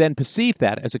you then perceive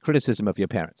that as a criticism of your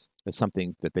parents, as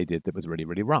something that they did that was really,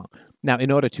 really wrong. Now,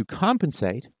 in order to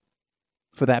compensate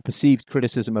for that perceived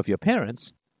criticism of your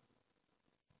parents,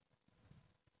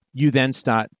 you then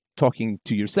start talking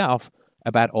to yourself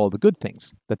about all the good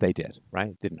things that they did,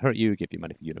 right? Didn't hurt you, give you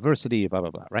money for university, blah,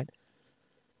 blah, blah, right?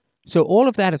 So all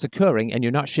of that is occurring and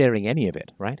you're not sharing any of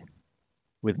it, right?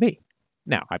 With me.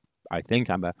 Now, I think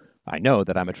I know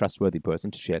that I'm a trustworthy person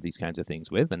to share these kinds of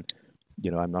things with, and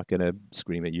I'm not going to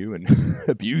scream at you and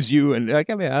abuse you. And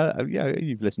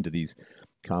you've listened to these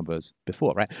convos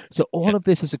before, right? So all of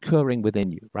this is occurring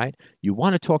within you, right? You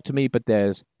want to talk to me, but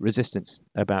there's resistance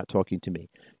about talking to me.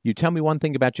 You tell me one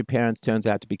thing about your parents, turns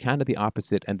out to be kind of the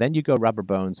opposite. And then you go rubber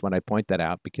bones when I point that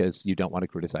out because you don't want to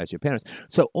criticize your parents.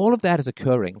 So all of that is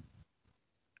occurring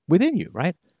within you,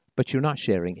 right? But you're not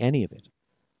sharing any of it.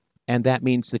 And that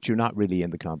means that you're not really in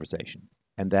the conversation.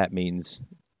 And that means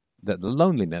that the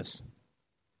loneliness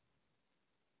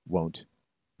won't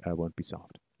be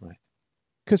solved, right?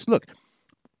 Because look,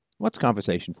 what's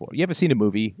conversation for? You ever seen a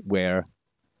movie where,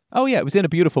 it was In a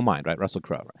Beautiful Mind, right? Russell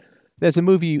Crowe. There's a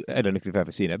movie, I don't know if you've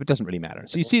ever seen it, but it doesn't really matter.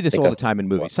 So you see this all the time in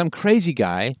movies. Some crazy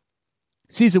guy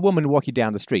sees a woman walking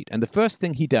down the street, and the first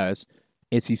thing he does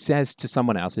is he says to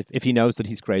someone else, if he knows that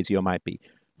he's crazy or might be,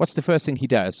 what's the first thing he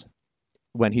does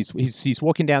when he's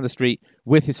walking down the street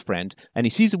with his friend, and he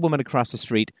sees a woman across the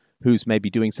street who's maybe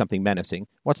doing something menacing,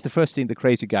 what's the first thing the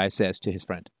crazy guy says to his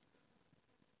friend?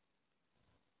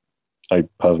 I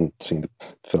haven't seen the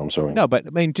film, sorry. No, but I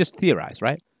mean, just theorize,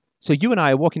 right? So you and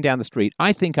I are walking down the street.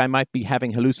 I think I might be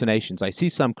having hallucinations. I see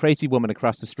some crazy woman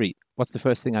across the street. What's the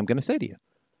first thing I'm going to say to you?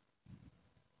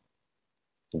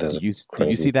 Do you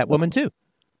see that woman too?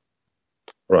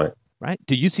 Right. Right?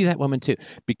 Do you see that woman too?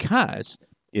 Because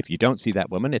if you don't see that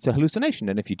woman, it's a hallucination.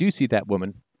 And if you do see that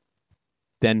woman,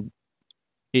 then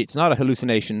it's not a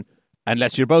hallucination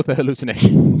unless you're both a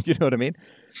hallucination. You know what I mean?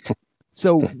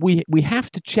 So we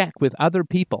have to check with other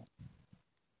people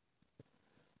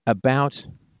about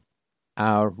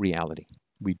our reality.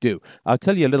 We do. I'll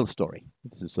tell you a little story.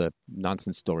 This is a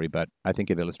nonsense story, but I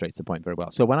think it illustrates the point very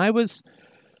well. So when I was,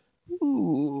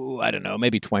 I don't know,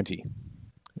 maybe 20,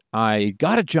 I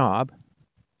got a job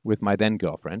with my then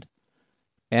girlfriend,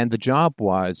 and the job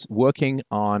was working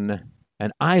on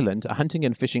an island, a hunting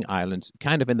and fishing island,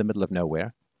 kind of in the middle of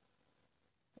nowhere.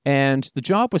 And the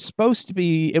job was supposed to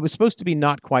be, it was supposed to be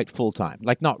not quite full-time,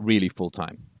 like not really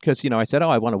full-time. Because, I said,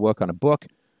 I want to work on a book.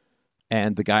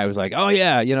 And the guy was like, oh,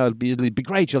 yeah, it'll be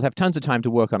great. You'll have tons of time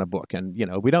to work on a book. And,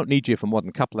 we don't need you for more than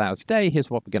a couple hours a day. Here's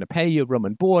what we're going to pay you, room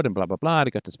and board, and blah, blah, blah. I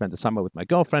got to spend the summer with my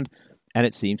girlfriend. And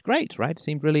it seemed great, right? It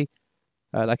seemed really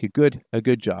like a good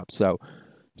job. So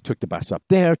took the bus up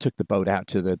there, took the boat out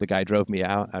to the guy drove me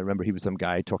out. I remember he was some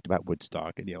guy, talked about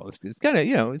Woodstock. And, it's kind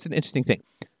of, it's an interesting thing.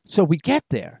 So we get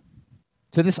there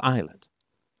to this island.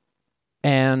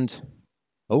 And,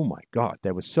 oh, my God,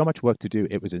 there was so much work to do.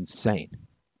 It was insane.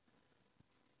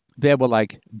 There were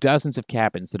like dozens of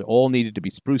cabins that all needed to be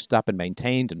spruced up and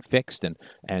maintained and fixed, and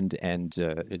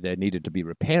there needed to be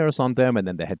repairs on them, and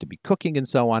then there had to be cooking and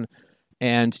so on.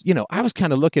 And, I was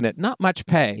kind of looking at not much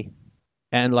pay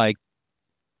and like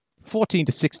 14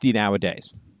 to 16 hour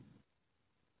days.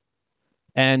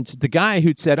 And the guy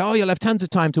who'd said, oh, you'll have tons of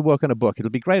time to work on a book. It'll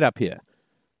be great up here.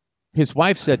 His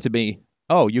wife said to me,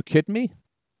 oh, you kidding me?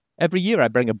 Every year I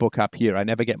bring a book up here. I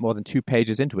never get more than 2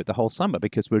 pages into it the whole summer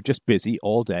because we're just busy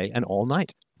all day and all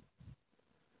night.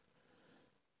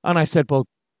 And I said, well,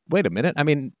 wait a minute. I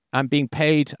mean, I'm being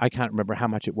paid. I can't remember how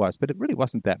much it was, but it really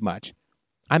wasn't that much.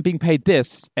 I'm being paid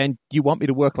this, and you want me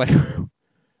to work like...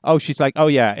 Oh, she's like, oh,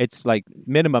 yeah, it's like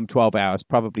minimum 12 hours,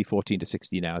 probably 14 to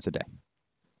 16 hours a day.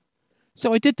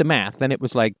 So I did the math, and it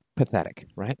was like pathetic,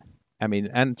 right? I mean,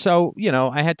 and so,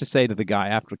 I had to say to the guy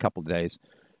after a couple of days,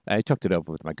 I talked it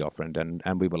over with my girlfriend, and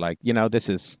we were like, this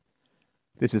is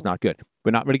not good.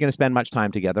 We're not really going to spend much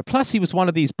time together. Plus, he was one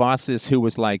of these bosses who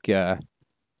was like,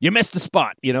 you missed a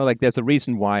spot. Like there's a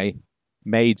reason why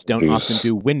maids don't often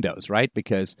do windows, right?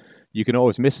 Because you can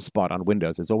always miss a spot on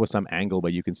windows. There's always some angle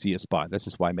where you can see a spot. This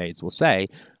is why maids will say,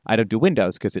 I don't do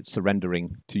windows, because it's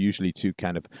surrendering to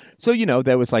kind of... So,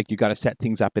 there was like, you got to set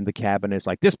things up in the cabin. It's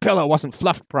like, this pillow wasn't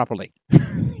fluffed properly.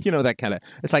 That kind of...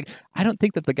 It's like, I don't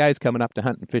think that the guys coming up to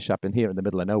hunt and fish up in here in the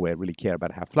middle of nowhere really care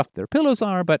about how fluffed their pillows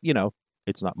are, but,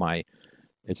 it's not my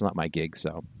gig.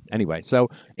 So anyway, so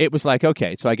it was like,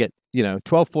 okay, so I get,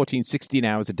 12, 14, 16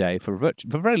 hours a day for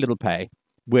very little pay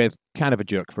with kind of a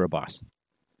jerk for a boss.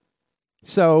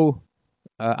 So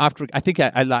after, I think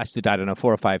I lasted, I don't know,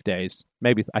 4 or 5 days.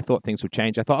 Maybe I thought things would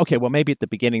change. I thought, okay, well, maybe at the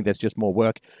beginning there's just more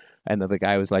work. And then the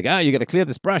guy was like, you got to clear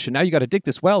this brush, and now you got to dig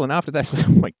this well. And after that, like,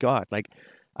 oh my God, like,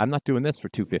 I'm not doing this for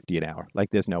 $2.50 an hour. Like,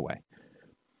 there's no way.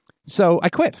 So I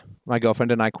quit. My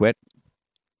girlfriend and I quit.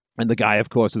 And the guy, of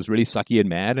course, was really sucky and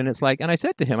mad. And it's like, and I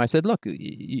said to him, I said, look,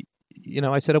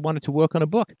 I said I wanted to work on a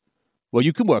book. Well,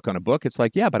 you can work on a book. It's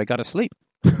like, yeah, but I got to sleep.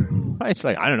 It's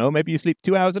like, I don't know, maybe you sleep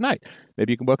 2 hours a night.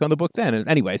 Maybe you can work on the book then. And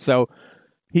anyway, so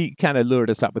he kind of lured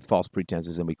us up with false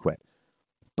pretenses, and we quit.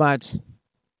 But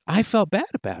I felt bad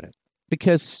about it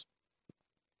because,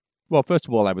 well, first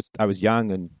of all, I was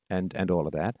young and all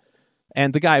of that.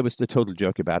 And the guy was a total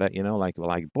joke about it, like, well,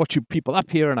 I brought you people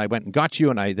up here and I went and got you,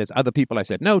 and there's other people I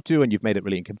said no to, and you've made it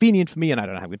really inconvenient for me, and I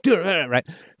don't know how to do it, right?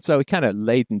 So it kind of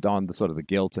ladened on the sort of the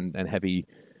guilt and heavy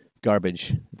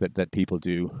garbage that people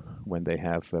do when they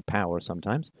have power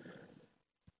sometimes.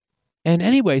 And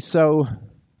anyway, so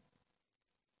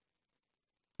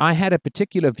I had a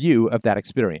particular view of that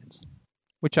experience,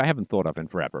 which I haven't thought of in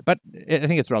forever, but I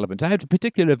think it's relevant. I had a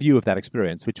particular view of that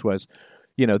experience, which was,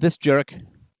 this jerk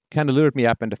kind of lured me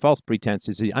up into false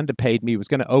pretenses. He underpaid me, was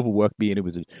going to overwork me, and it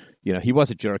was, he was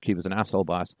a jerk. He was an asshole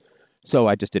boss. So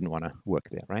I just didn't want to work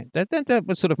there, right? That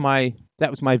was sort of my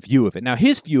view of it. Now,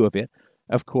 his view of it,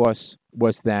 of course,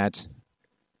 was that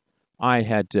I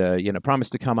had,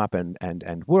 promised to come up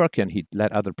and work, and he'd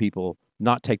let other people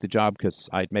not take the job because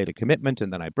I'd made a commitment,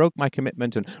 and then I broke my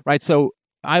commitment, and right. So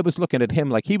I was looking at him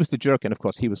like he was the jerk, and of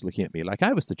course he was looking at me like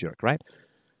I was the jerk, right?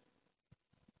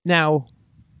 Now,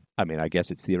 I mean, I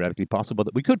guess it's theoretically possible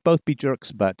that we could both be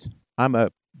jerks, but I'm a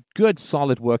good,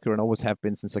 solid worker and always have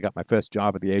been since I got my first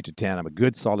job at the age of 10. I'm a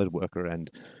good, solid worker, and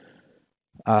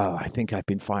I think I've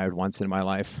been fired once in my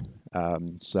life.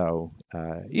 After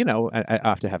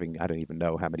having, I don't even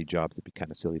know how many jobs, it'd be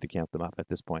kind of silly to count them up at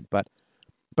this point. But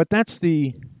that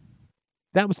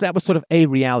was sort of a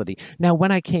reality. Now,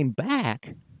 when I came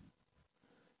back,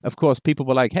 of course, people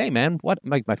were like, "Hey, man, what?"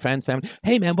 Like my friends, family,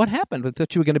 "Hey, man, what happened? I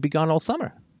thought you were going to be gone all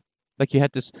summer. Like you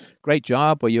had this great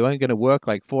job where you were only going to work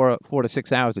like 4 to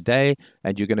 6 hours a day,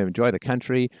 and you're going to enjoy the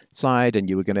countryside, and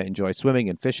you were going to enjoy swimming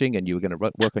and fishing, and you were going to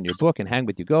work on your book and hang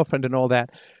with your girlfriend and all that."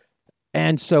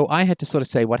 And so I had to sort of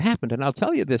say what happened, and I'll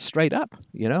tell you this straight up.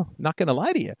 Not going to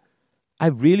lie to you. I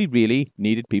really, really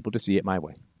needed people to see it my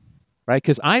way, right?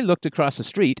 Because I looked across the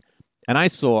street and I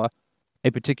saw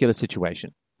a particular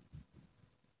situation.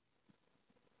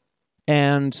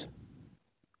 And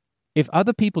if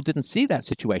other people didn't see that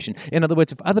situation, in other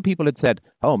words, if other people had said,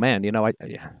 "Oh man, I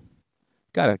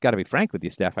gotta be frank with you,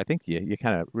 Steph. I think you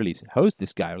kind of really hosed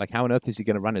this guy. Like, how on earth is he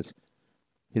going to run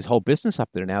his whole business up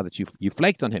there now that you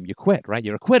flaked on him? You quit, right?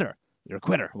 You're a quitter. You're a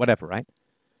quitter. Whatever, right?"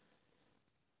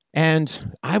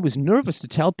 And I was nervous to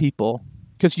tell people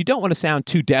because you don't want to sound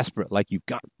too desperate, like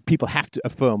people have to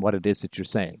affirm what it is that you're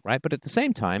saying, right? But at the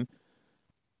same time,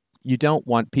 you don't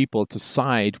want people to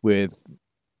side with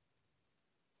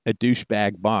a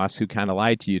douchebag boss who kind of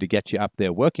lied to you to get you up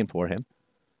there working for him.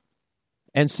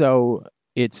 And so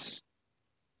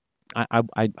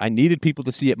I needed people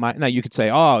to see it. Now you could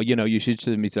say, "Oh, you should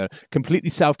be a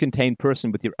completely self-contained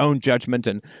person with your own judgment,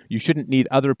 and you shouldn't need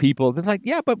other people." It's like,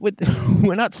 yeah, but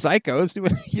we're not psychos.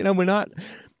 We're not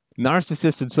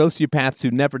narcissists and sociopaths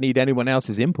who never need anyone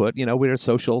else's input. We're a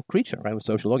social creature, right? We're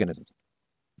social organisms.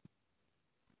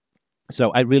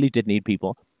 So I really did need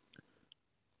people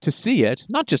to see it,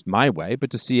 not just my way, but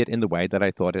to see it in the way that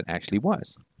I thought it actually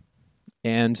was.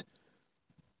 And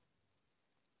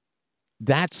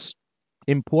that's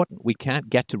important. We can't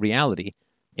get to reality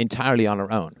entirely on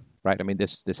our own, right? I mean,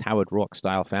 this Howard Rourke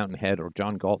style Fountainhead or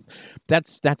John Galt,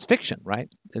 that's fiction,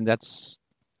 right? And that's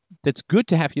good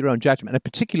to have your own judgment, and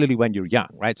particularly when you're young,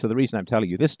 right? So the reason I'm telling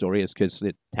you this story is because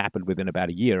it happened within about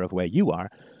a year of where you are.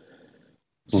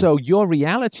 So your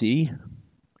reality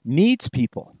needs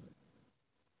people.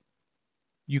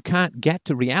 You can't get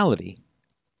to reality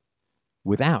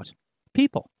without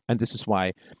people. And this is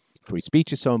why free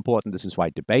speech is so important. This is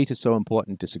why debate is so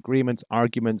important. Disagreements,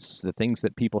 arguments, the things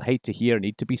that people hate to hear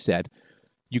need to be said.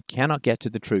 You cannot get to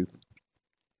the truth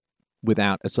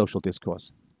without a social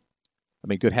discourse. I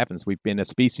mean, good heavens, we've been a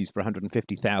species for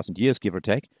 150,000 years, give or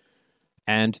take.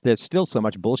 And there's still so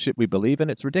much bullshit we believe in,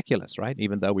 it's ridiculous, right?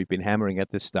 Even though we've been hammering at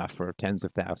this stuff for tens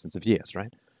of thousands of years,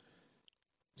 right?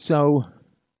 So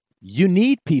you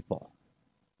need people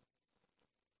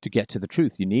to get to the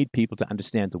truth. You need people to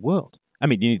understand the world. I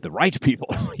mean, you need the right people.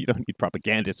 You don't need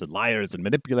propagandists and liars and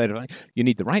manipulators. You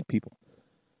need the right people.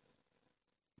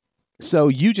 So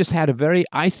you just had a very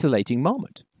isolating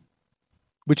moment,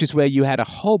 which is where you had a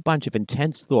whole bunch of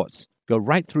intense thoughts go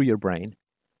right through your brain,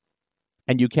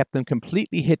 and you kept them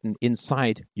completely hidden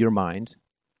inside your mind.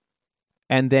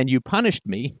 And then you punished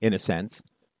me, in a sense,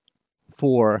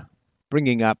 for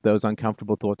bringing up those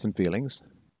uncomfortable thoughts and feelings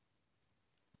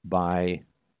by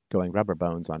going rubber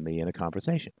bones on me in a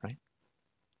conversation, right?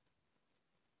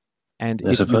 And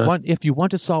if you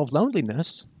want to solve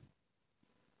loneliness,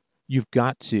 you've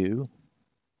got to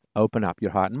open up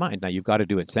your heart and mind. Now, you've got to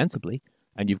do it sensibly,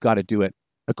 and you've got to do it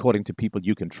according to people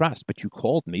you can trust. But you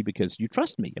called me because you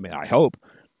trust me. I mean, I hope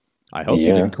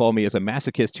you didn't call me as a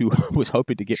masochist who was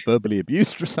hoping to get verbally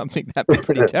abused or something. That'd be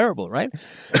pretty terrible, right?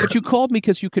 But you called me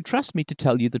because you could trust me to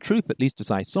tell you the truth, at least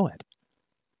as I saw it.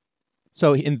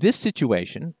 So in this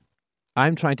situation,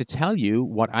 I'm trying to tell you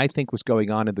what I think was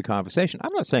going on in the conversation.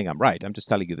 I'm not saying I'm right. I'm just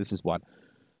telling you this is what,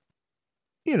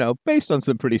 based on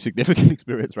some pretty significant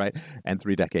experience, right? And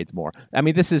 3 decades more. I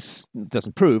mean,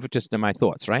 doesn't prove, it just my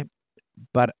thoughts, right?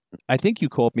 But I think you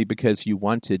called me because you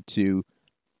wanted to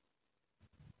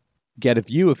get a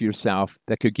view of yourself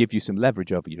that could give you some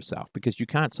leverage over yourself, because you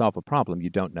can't solve a problem you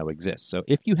don't know exists. So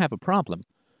if you have a problem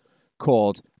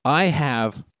called, I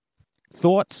have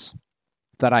thoughts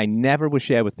that I never will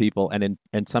share with people, and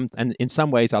in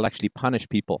some ways I'll actually punish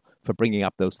people for bringing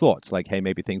up those thoughts, like, hey,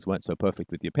 maybe things weren't so perfect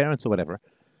with your parents or whatever.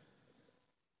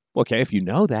 Okay, if you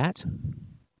know that,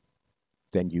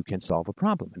 then you can solve a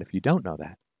problem. And if you don't know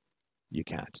that, you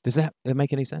can't. Does that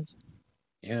make any sense?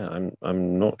 Yeah,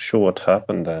 I'm not sure what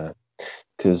happened there,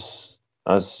 because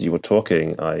as you were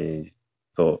talking, I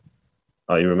thought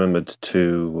I remembered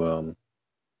two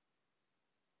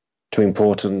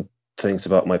important things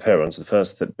about my parents. The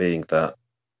first being that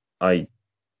I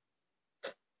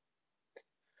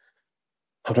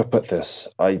how do I put this?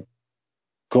 I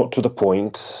got to the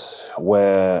point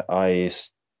where I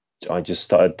just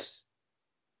started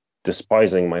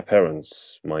despising my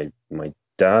parents, my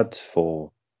dad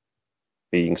for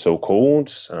being so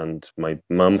cold, and my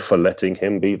mum for letting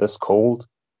him be this cold.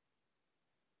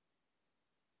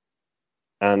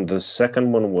 And the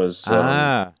second one was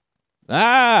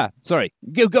Sorry.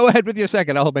 Go ahead with your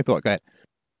second. I'll hold my thought. Go ahead.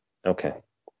 okay.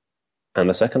 And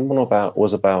the second one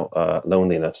was about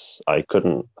loneliness. I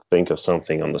couldn't think of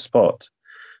something on the spot,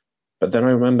 but then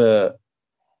I remember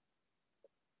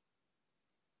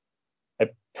I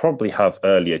probably have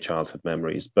earlier childhood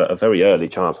memories, but a very early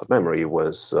childhood memory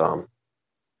was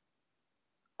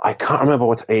I can't remember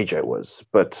what age I was,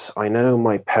 but I know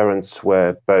my parents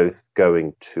were both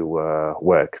going to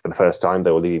work for the first time.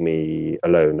 They were leaving me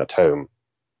alone at home.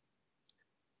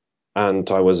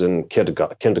 And I was in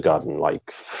kindergarten,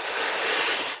 like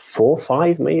 4,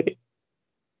 5 maybe.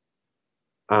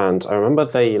 And I remember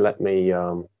they left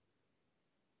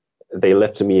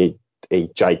me a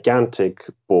gigantic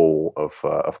bowl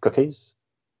of cookies,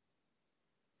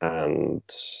 and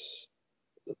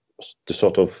the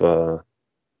sort of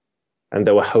and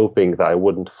they were hoping that I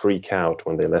wouldn't freak out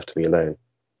when they left me alone.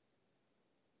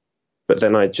 But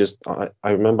then I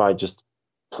remember I just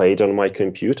played on my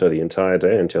computer the entire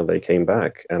day until they came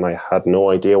back, and I had no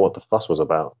idea what the fuss was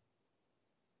about.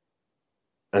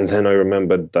 And then I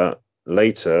remembered that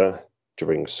later,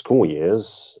 during school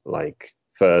years, like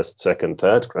first, second,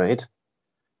 third grade,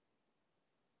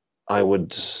 I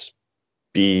would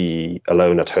be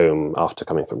alone at home after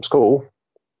coming from school.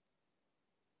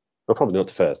 Well, probably not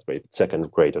first grade, but second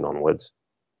grade and onwards.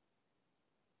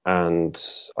 And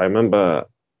I remember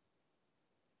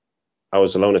I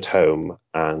was alone at home,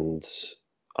 and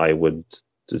I would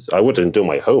I wouldn't do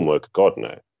my homework, God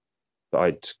no, but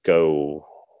I'd go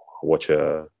watch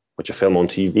a film on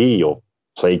TV or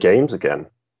play games again.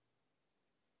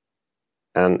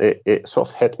 And it sort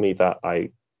of hit me that I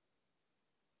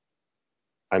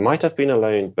might have been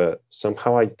alone, but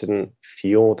somehow I didn't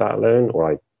feel that alone,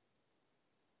 or I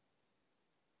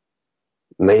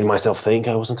made myself think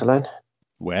I wasn't alone.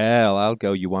 Well, I'll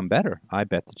go you one better. I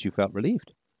bet that you felt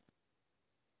relieved.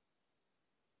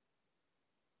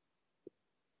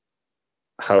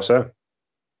 How so?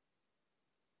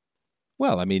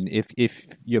 Well, I mean, if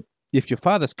your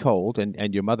father's cold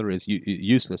and your mother is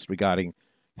useless regarding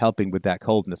helping with that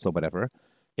coldness or whatever,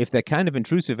 if they're kind of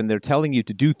intrusive and they're telling you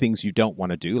to do things you don't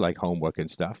want to do, like homework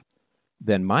and stuff,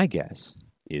 then my guess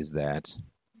is that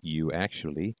you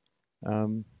actually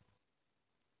um,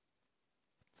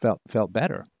 felt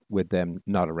better with them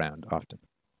not around often.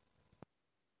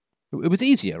 It was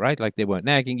easier, right? Like they weren't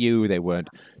nagging you, they weren't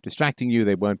distracting you,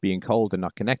 they weren't being cold and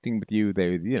not connecting with you.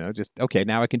 They, just okay,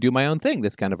 now I can do my own thing.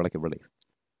 That's kind of like a relief.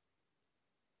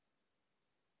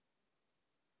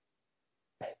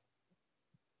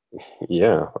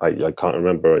 Yeah, I can't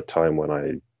remember a time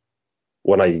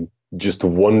when I just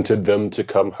wanted them to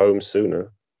come home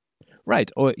sooner. Right.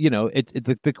 Or,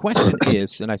 the question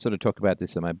is, and I sort of talk about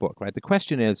this in my book, right? The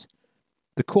question is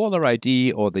the caller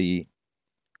ID or the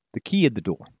key in the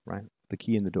door, right? The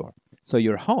key in the door. So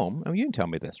you're home. I mean, you can tell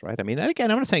me this, right? I mean,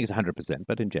 again, I'm not saying it's 100%,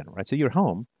 but in general, right? So you're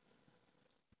home,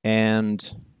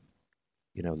 and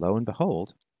lo and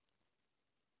behold,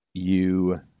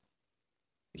 you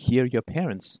hear your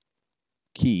parents'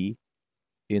 key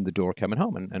in the door coming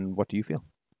home, and what do you feel?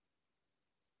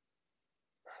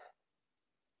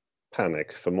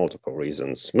 Panic for multiple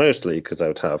reasons, mostly because I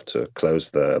would have to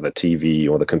close the TV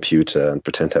or the computer and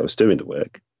pretend I was doing the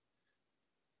work.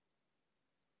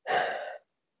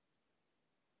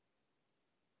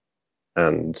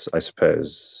 And I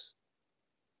suppose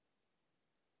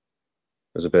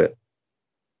I was a bit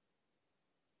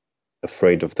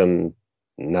afraid of them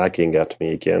nagging at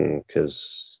me again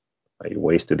because I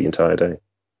wasted the entire day.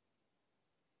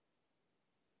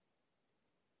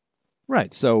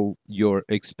 Right. So your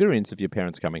experience of your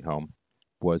parents coming home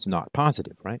was not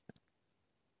positive, right?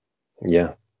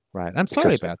 Yeah, Right. I'm sorry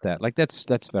because about that. Like that's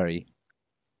very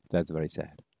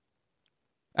sad.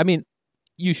 I mean,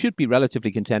 you should be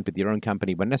relatively content with your own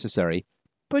company when necessary,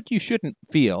 but you shouldn't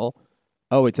feel,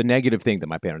 oh, it's a negative thing that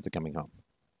my parents are coming home.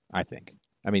 I think.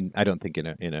 I mean, I don't think in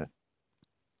a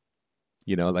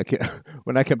like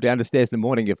when I come down the stairs in the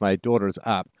morning, if my daughter's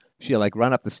up, she'll like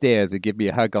run up the stairs and give me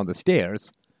a hug on the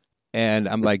stairs, and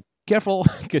I'm like, careful,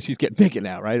 because she's getting bigger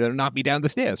now, right? They'll knock me down the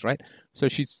stairs, right? So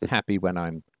she's happy when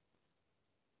I'm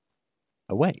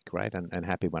awake, right? And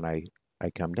happy when I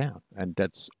come down. And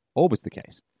that's always the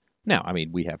case. Now, I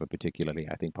mean, we have a particularly,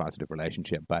 I think, positive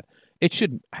relationship, but it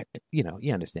shouldn't, you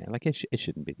understand, like it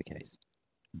shouldn't be the case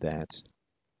that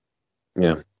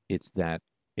Yeah. it's that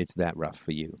it's that rough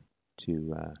for you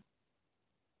to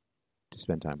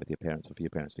spend time with your parents or for your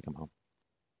parents to come home.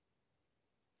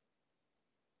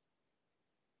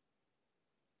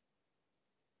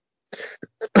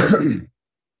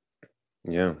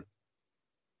 Yeah.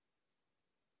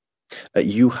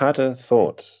 You had a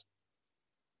thought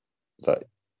that,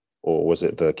 or was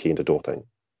it the key in the door thing?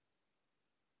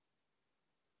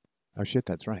 Oh shit,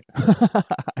 that's right.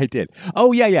 I did.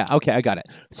 Oh yeah, yeah. Okay, I got it.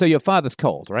 So your father's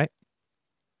cold, right?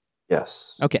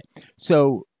 Yes. Okay.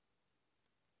 So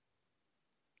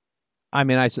I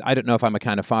mean, I don't know if I'm a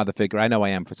kind of father figure. I know I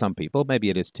am for some people. Maybe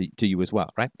it is to you as well,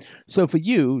 right? So for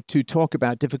you to talk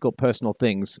about difficult personal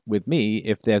things with me,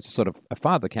 if there's sort of a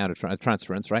father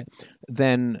transference, right,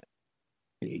 then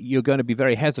you're going to be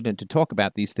very hesitant to talk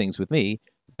about these things with me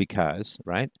because,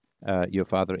 right, your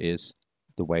father is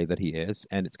the way that he is,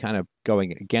 and it's kind of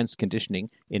going against conditioning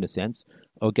in a sense,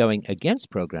 or going against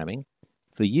programming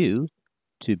for you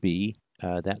to be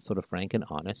that sort of frank and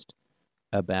honest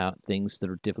about things that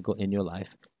are difficult in your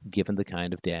life, given the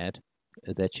kind of dad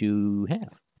that you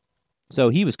have. So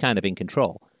he was kind of in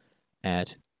control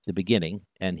at the beginning,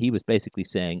 and he was basically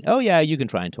saying, "Oh yeah, you can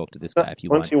try and talk to this guy if you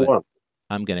want, but 21.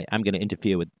 I'm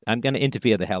gonna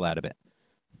interfere the hell out of it."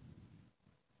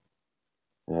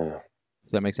 Yeah.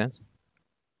 Does that make sense?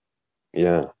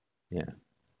 Yeah. Yeah.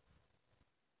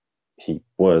 He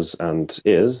was and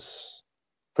is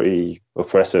pretty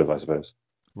oppressive, I suppose.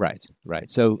 Right. Right.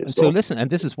 So It's so sort listen, and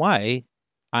this is why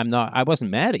I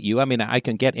wasn't mad at you. I mean, I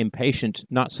can get impatient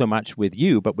not so much with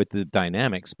you, but with the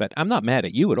dynamics, but I'm not mad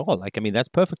at you at all. Like, I mean, that's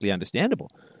perfectly understandable.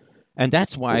 And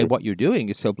that's why of, what you're doing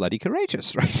is so bloody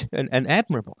courageous, right? And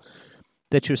admirable.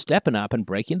 That you're stepping up and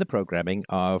breaking the programming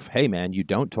of, hey man, you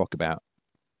don't talk about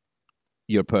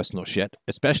your personal shit,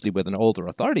 especially with an older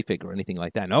authority figure or anything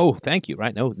like that. No, thank you,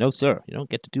 right? No, no, sir. You don't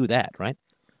get to do that, right?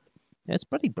 It's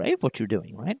pretty brave what you're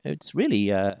doing, right? It's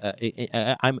really,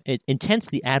 I'm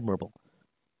intensely admirable.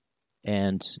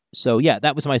 And so, yeah,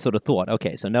 that was my sort of thought.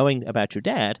 Okay, so knowing about your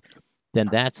dad, then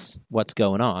that's what's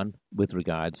going on with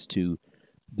regards to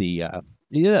the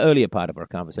earlier part of our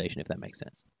conversation, if that makes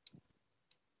sense.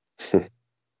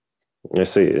 I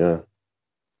see. Yeah.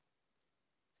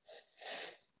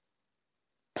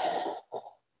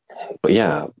 But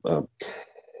yeah,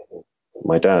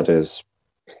 my dad is,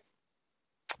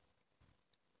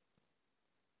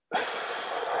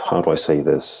 how do I say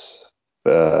this?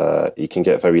 He can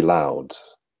get very loud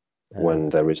Uh, when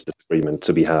there is disagreement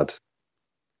to be had,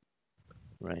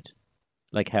 right.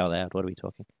 Like how loud? What are we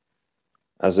talking?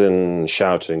 as in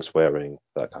shouting, swearing,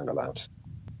 that kind of loud.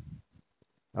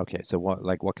 Okay, so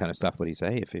what kind of stuff would he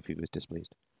say if he was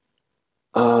displeased?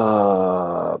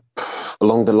 Uh,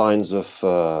 Along the lines of,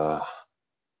 are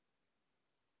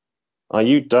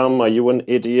you dumb? Are you an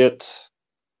idiot?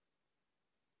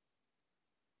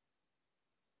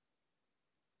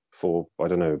 For, I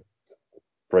don't know,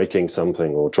 breaking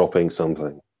something or dropping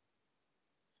something.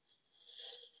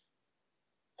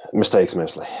 Mistakes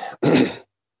mostly.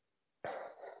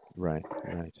 Right,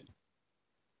 right.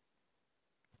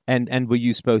 And were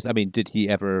you supposed? I mean, did he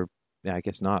ever? Yeah, I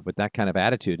guess not. With that kind of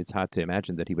attitude, it's hard to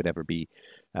imagine that he would ever be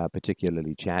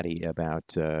particularly chatty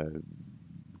about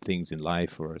things in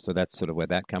life, or so that's sort of where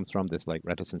that comes from. This like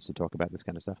reticence to talk about this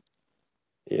kind of stuff.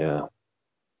 Yeah.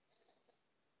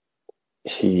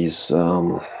 He's,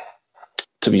 to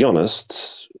be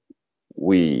honest,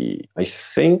 I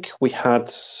think we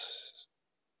had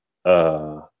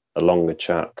uh, a longer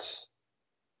chat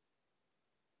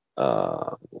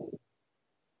uh,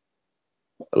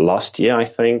 last year, I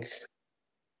think,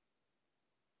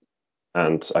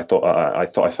 and I thought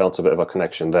I felt a bit of a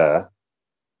connection there,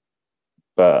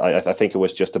 but I think it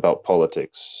was just about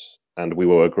politics, and we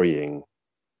were agreeing.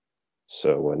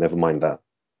 So never mind that.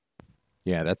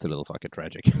 Yeah, that's a little fucking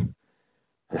tragic.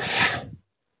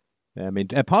 I mean,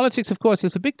 politics, of course,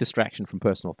 is a big distraction from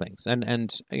personal things,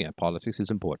 and yeah, politics is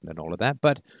important and all of that.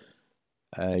 But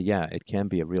yeah, it can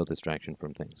be a real distraction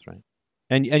from things, right?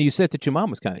 And you said that your mom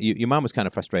was your mom was kind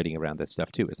of frustrating around this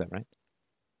stuff too. Is that right?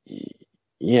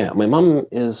 Yeah, my mum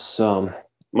is.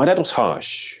 My dad was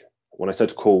harsh. When I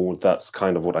said cool, that's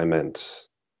kind of what I meant.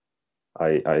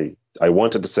 I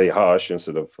wanted to say harsh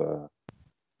instead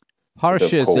Harsh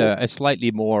of is cold. a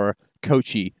slightly more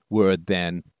coachy word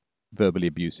than verbally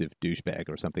abusive douchebag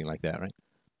or something like that, right?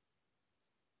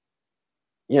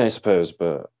 Yeah, I suppose,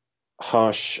 but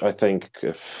harsh, I think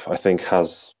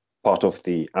has part of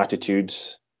the attitude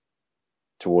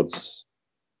towards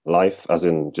life, as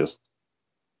in just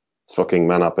fucking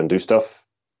man up and do stuff.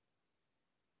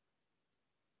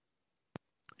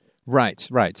 Right,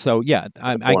 right. So yeah,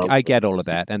 More, I get all of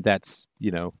that, and that's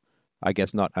I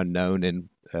guess not unknown in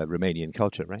Romanian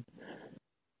culture, right?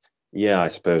 yeah, I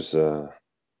suppose.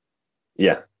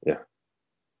 Yeah, yeah,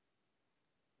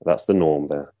 that's the norm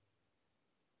there.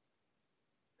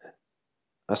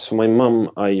 As for my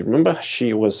mum, I remember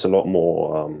she was a lot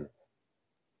more,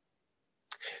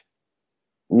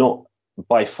 not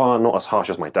by far not as harsh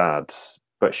as my dad,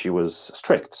 but she was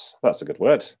strict. That's a good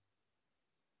word.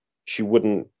 She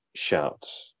wouldn't shout.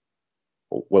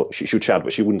 Well, she would shout,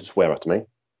 but she wouldn't swear at me.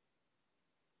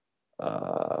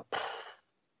 Uh,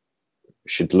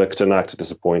 she'd look and act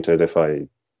disappointed if I,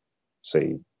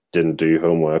 say, didn't do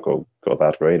homework or got a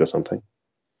bad grade or something.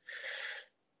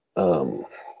 Um,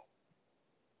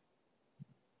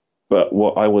 but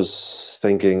what I was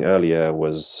thinking earlier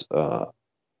was,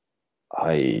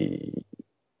 I,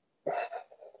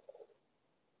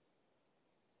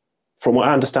 from what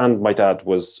I understand, my dad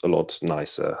was a lot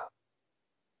nicer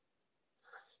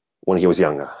when he was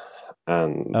younger, A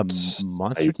and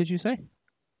monster, I did you say?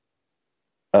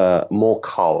 more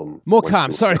calm More when he calm.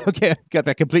 was Sorry. young. Okay, got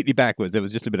that completely backwards. There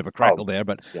was just a bit of a crackle Calm, there,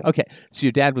 but yeah. okay. So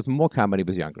your dad was more calm when he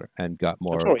was younger and got I'm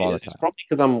more sorry, it's volatile. probably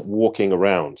because I'm walking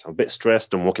around. I'm a bit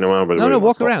stressed and walking around, but No, really no, not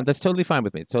walk stop. around. That's totally fine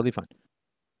with me. It's totally fine.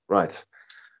 Right.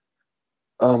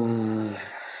 Um.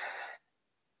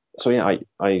 So yeah,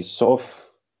 I sort of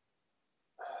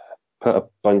put a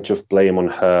bunch of blame on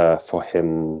her for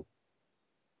him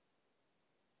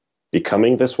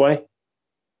becoming this way.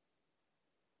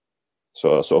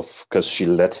 So sort of because she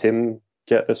let him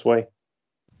get this way.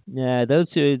 Yeah,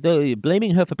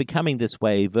 blaming her for becoming this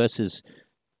way versus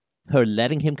her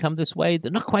letting him come this way,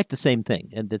 they're not quite the same thing,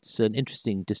 and it's an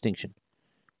interesting distinction.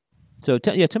 So,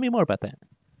 tell me more about that.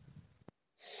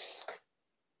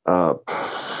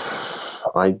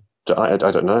 I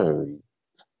don't know.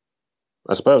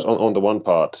 I suppose on the one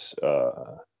part,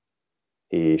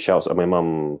 he shouts at my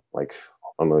mum like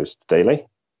almost daily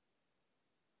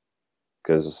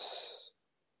because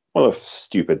one of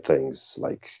stupid things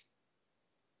like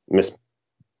mis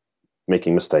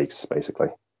making mistakes basically.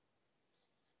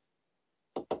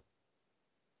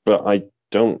 But I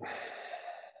don't.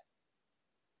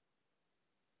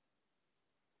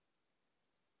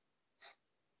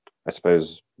 I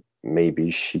suppose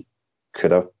maybe she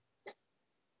could have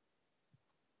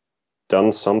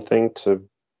done something to.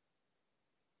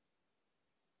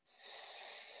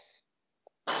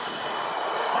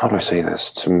 How do I say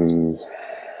this? To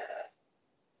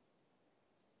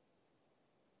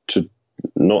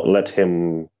not let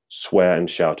him swear and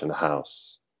shout in the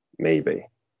house. Maybe,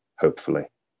 hopefully.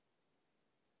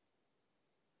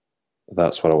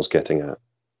 That's what I was getting at.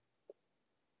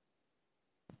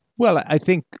 Well, I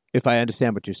think if I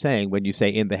understand what you're saying, when you say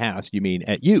in the house, you mean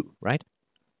at you, right?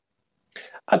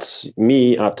 At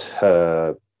me, at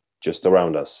her, just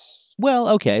around us. Well,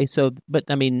 okay. So, but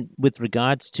I mean, with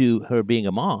regards to her being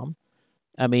a mom,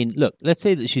 I mean, look, let's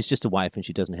say that she's just a wife and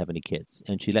she doesn't have any kids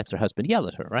and she lets her husband yell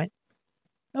at her, right?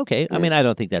 Okay. I Mm. mean, I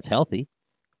don't think that's healthy,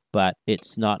 but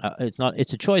it's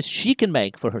a choice she can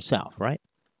make for herself, right?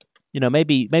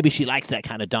 Maybe she likes that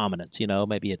kind of dominance,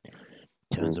 maybe it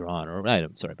turns Mm. her on, or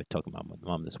I'm sorry, but talking about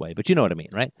mom this way, but you know what I mean,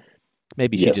 right?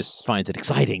 Maybe she just Yes. finds it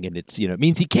exciting and it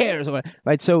means he cares,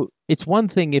 right? So it's one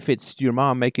thing if it's your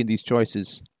mom making these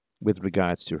choices with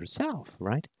regards to herself,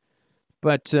 right?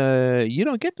 But you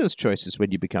don't get those choices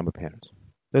when you become a parent.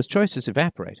 Those choices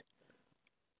evaporate.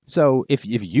 So if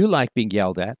you like being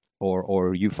yelled at,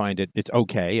 or you find it's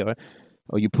okay,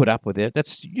 or you put up with it,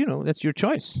 that's your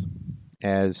choice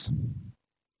as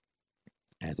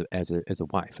as a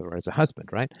wife or as a husband,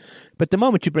 right? But the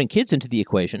moment you bring kids into the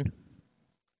equation,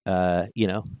 uh, you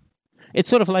know, it's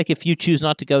sort of like if you choose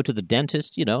not to go to the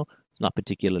dentist, it's not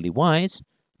particularly wise,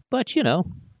 but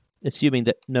assuming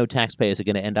that no taxpayers are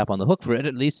going to end up on the hook for it,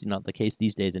 at least not the case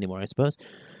these days anymore, I suppose.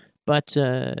 But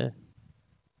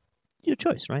your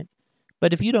choice, right?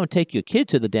 But if you don't take your kid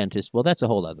to the dentist, well, that's a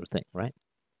whole other thing, right?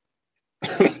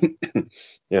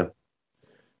 Yeah.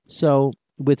 So,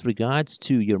 with regards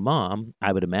to your mom,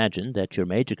 I would imagine that your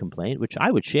major complaint, which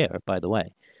I would share, by the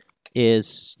way,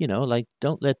 is like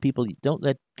don't let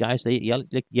guys yell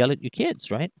at your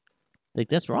kids, right? Like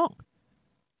that's wrong,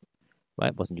 right?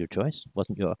 It wasn't your choice,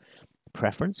 wasn't your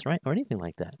preference, right, or anything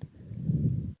like that.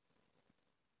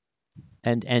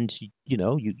 And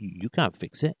you can't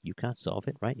fix it, you can't solve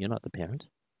it, right? You're not the parent,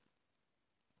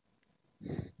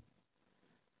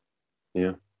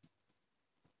 Yeah.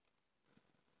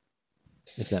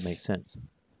 if that makes sense.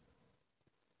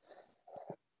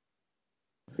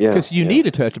 Yeah. Because you Yeah.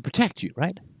 needed her to protect you,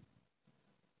 right?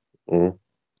 Mm.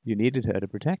 You needed her to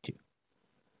protect you,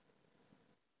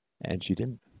 and she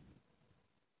didn't.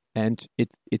 And it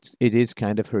is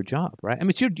kind of her job, right? I mean,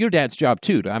 it's your dad's job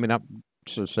too. I mean, I'm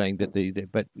sort of saying that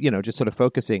but just sort of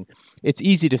focusing. It's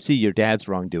easy to see your dad's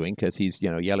wrongdoing because he's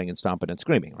yelling and stomping and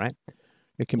screaming, right?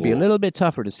 It can be a Yeah. little bit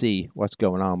tougher to see what's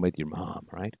going on with your mom,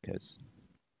 right? Because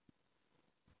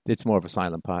it's more of a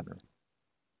silent partner.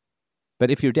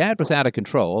 But if your dad was out of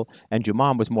control and your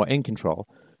mom was more in control,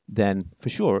 then for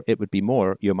sure it would be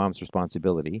more your mom's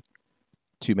responsibility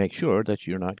to make sure that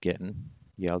you're not getting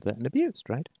yelled at and abused,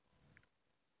 right?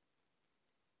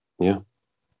 Yeah.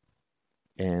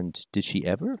 And did she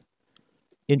ever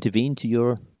intervene to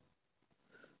your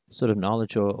sort of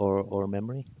knowledge or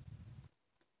memory?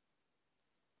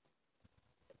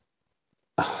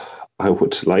 I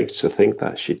would like to think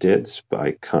that she did, but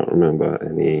I can't remember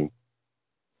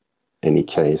any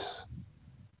case.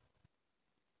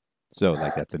 So,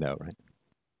 like, that's a no, right?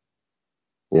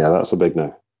 Yeah, that's a big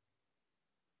no.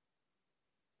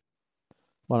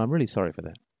 Well, I'm really sorry for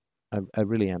that. I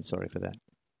really am sorry for that.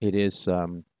 It is,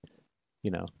 you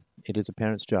know, it is a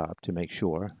parent's job to make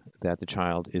sure that the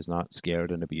child is not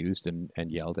scared and abused and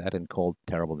yelled at and called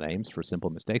terrible names for simple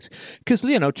mistakes. Because,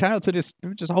 childhood is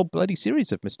just a whole bloody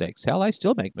series of mistakes. Hell, I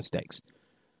still make mistakes.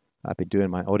 I've been doing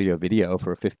my audio video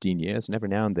for 15 years, and every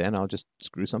now and then I'll just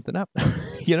screw something up.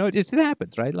 It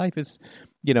happens, right? Life is,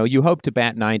 you hope to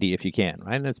bat 90 if you can,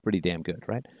 right? And that's pretty damn good,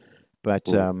 right? But,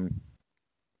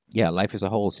 yeah, life is a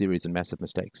whole series of massive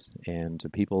mistakes. And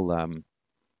people,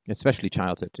 especially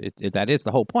childhood, that is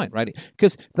the whole point, right?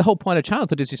 Because the whole point of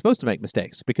childhood is you're supposed to make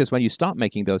mistakes. Because when you stop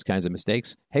making those kinds of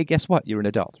mistakes, hey, guess what? You're an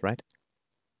adult, right?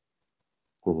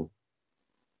 Mm-hmm.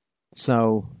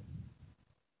 So,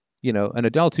 an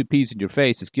adult who pees in your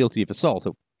face is guilty of assault.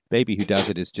 A baby who does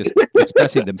it is just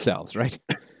expressing themselves, right?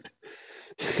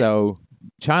 So,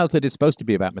 childhood is supposed to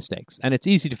be about mistakes, and it's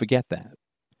easy to forget that.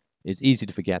 It's easy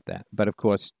to forget that. But of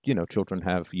course, children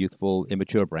have youthful,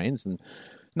 immature brains, and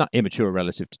not immature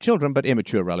relative to children, but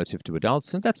immature relative to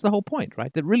adults. And that's the whole point,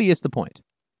 right? That really is the point.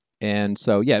 And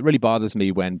so, yeah, it really bothers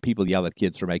me when people yell at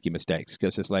kids for making mistakes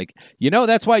because it's like,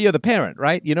 that's why you're the parent,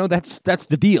 right? That's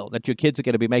the deal, that your kids are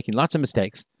going to be making lots of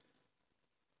mistakes.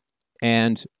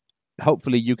 And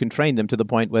hopefully you can train them to the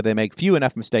point where they make few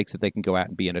enough mistakes that they can go out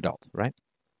and be an adult, right?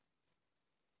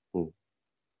 Mm.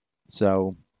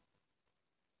 So,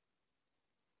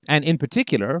 and in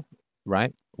particular,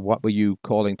 right, what were you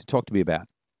calling to talk to me about?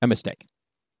 A mistake.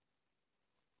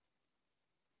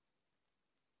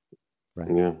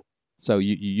 Right. Yeah. So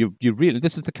you really,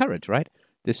 this is the courage, right?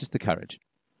 This is the courage,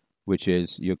 which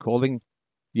is you're calling,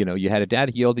 you had a dad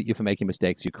who yelled at you for making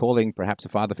mistakes. You're calling perhaps a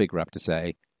father figure up to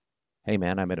say, hey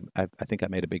man, I think I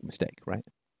made a big mistake, right?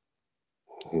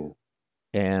 Yeah.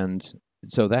 And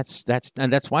so that's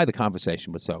why the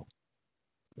conversation was so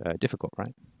difficult,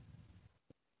 right?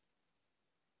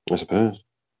 I suppose.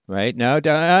 Right? No,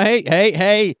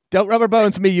 hey, don't rubber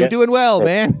bones me. You're Yeah. doing well, Yeah.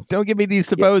 man. Don't give me these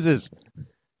supposes.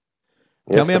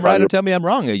 Tell Yes, me I'm Stefan, right or tell me I'm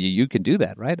wrong. You can do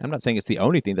that, right? I'm not saying it's the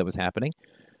only thing that was happening,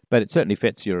 but it certainly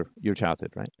fits your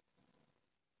childhood, right?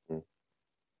 Mm.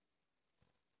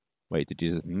 Wait, did you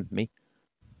just me?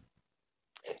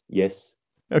 Yes.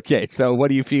 Okay, so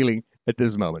what are you feeling at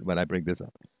this moment when I bring this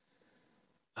up?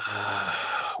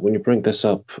 When you bring this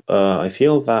up, I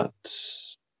feel that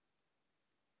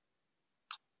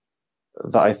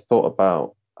I thought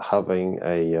about having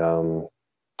a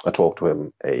talk to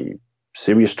him, a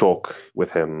serious talk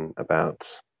with him about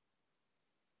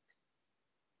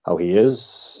how he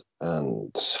is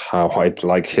and how I'd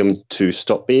like him to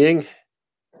stop being.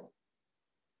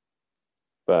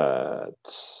 But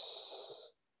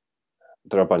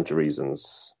there are a bunch of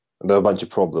reasons. There are a bunch of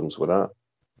problems with that.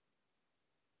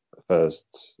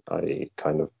 First, I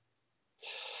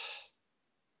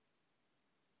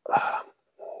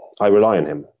rely on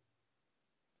him.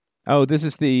 Oh, this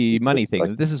is the money Just like,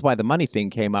 thing. This is why the money thing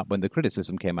came up when the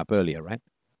criticism came up earlier, right?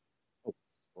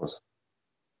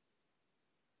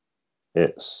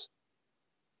 it's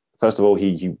first of all,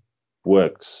 he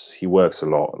works a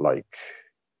lot, like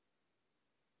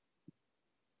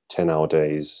 10-hour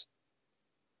days.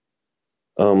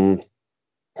 And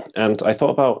I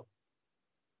thought about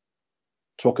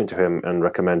talking to him and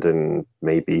recommending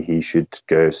maybe he should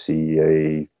go see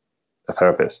a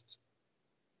therapist.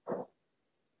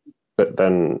 But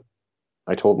then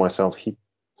I told myself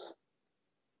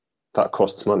that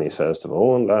costs money, first of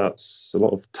all, and that's a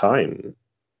lot of time.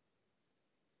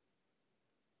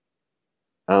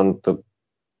 And the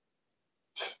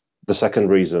second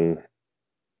reason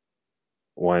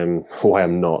why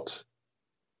I'm not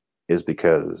is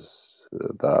because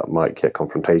that might get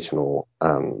confrontational,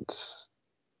 and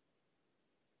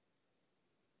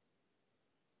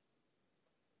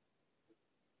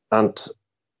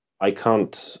I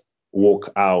can't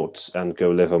walk out and go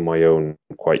live on my own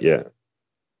quite yet.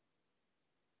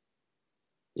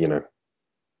 You know.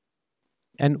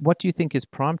 And what do you think is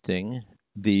prompting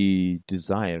the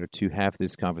desire to have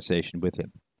this conversation with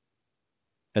him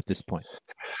at this point?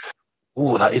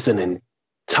 Oh, that is an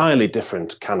entirely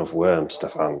different can of worms,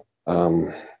 Stefan.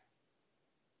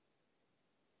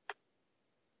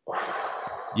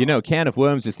 You know, can of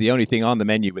worms is the only thing on the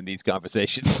menu in these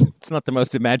conversations. It's not the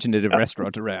most imaginative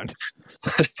restaurant around.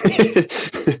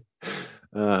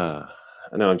 uh,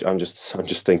 no, I'm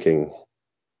just thinking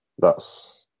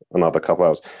that's another couple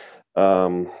hours.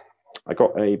 I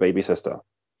got a baby sister.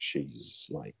 She's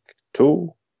like 2,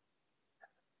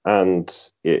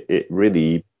 and it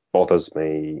really bothers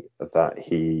me that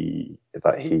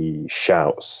he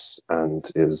shouts and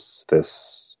is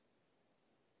this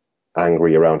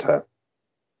angry around her.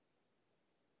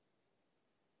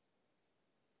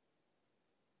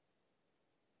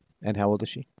 And how old is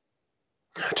she?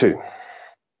 2.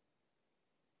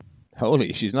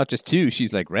 Holy, she's not just 2,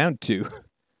 she's like round 2.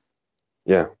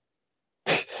 Yeah,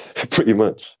 pretty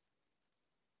much.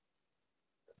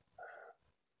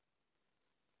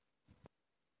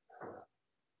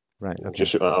 Right. Okay.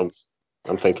 Just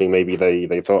I'm thinking maybe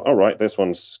they thought, all right, this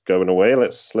one's going away.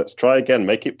 Let's try again.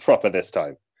 Make it proper this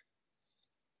time.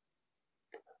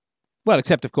 Well,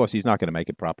 except of course he's not going to make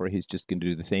it proper. He's just going to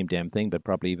do the same damn thing, but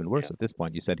probably even worse Yeah, at this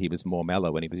point. You said he was more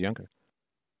mellow when he was younger.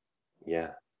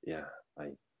 yeah, yeah.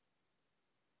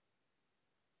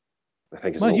 I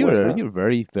think it's a Well, lot worse you're now. a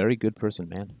very very good person,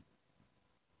 man.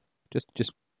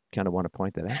 Just kind of want to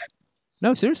point that out.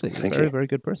 No, seriously, you're a Thank very you. very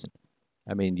good person.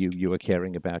 I mean, you are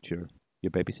caring about your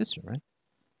baby sister, right?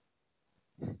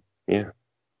 Yeah.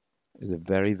 It's a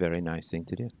very very nice thing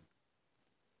to do.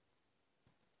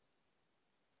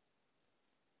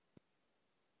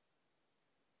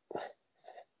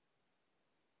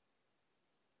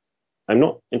 I'm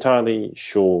not entirely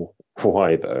sure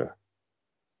why though,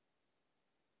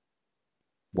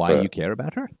 Why you but care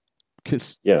about her?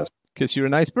 Because yes. you're a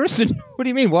nice person. What do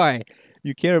you mean? Why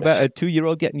you care about a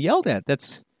 2-year-old getting yelled at?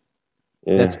 That's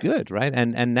Yeah. good, right?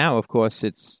 And now, of course,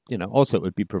 it's also it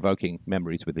would be provoking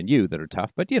memories within you that are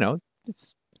tough, but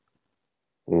it's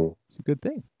Mm. it's a good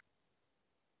thing.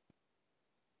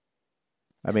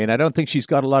 I mean, I don't think she's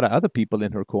got a lot of other people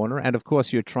in her corner, and of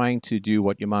course, you're trying to do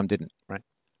what your mom didn't, right?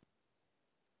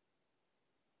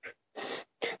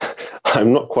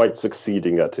 I'm not quite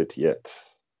succeeding at it yet.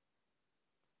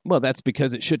 Well, that's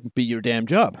because it shouldn't be your damn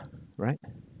job, right?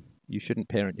 You shouldn't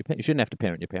parent your parent. You shouldn't have to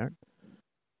parent your parent.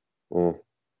 Mm.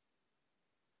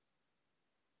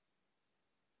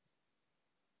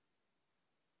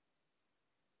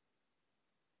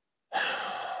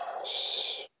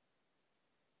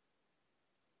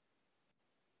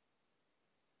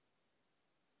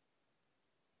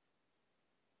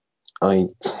 I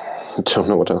don't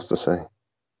know what else to say.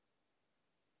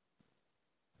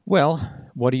 Well,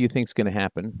 what do you think's going to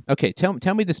happen? Okay, tell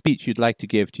me the speech you'd like to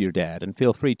give to your dad, and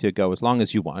feel free to go as long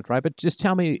as you want, right? But just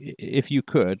tell me if you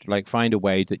could, like, find a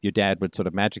way that your dad would sort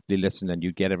of magically listen and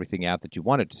you'd get everything out that you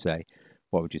wanted to say.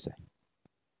 What would you say?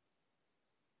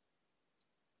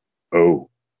 Oh,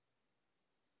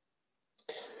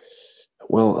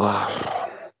 well,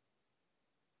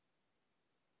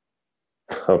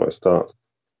 how do I start?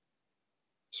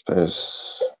 I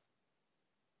suppose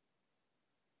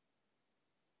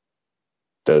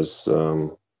there's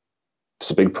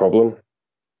it's a big problem.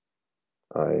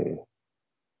 I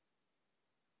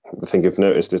think you've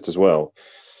noticed it as well.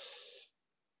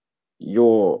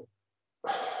 You're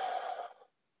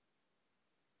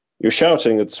you're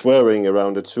shouting and swearing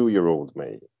around a 2-year-old,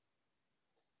 mate.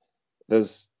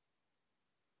 There's,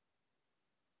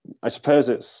 I suppose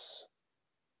it's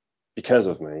because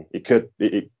of me. It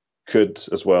could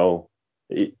as well.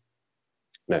 It,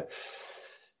 no,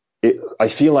 I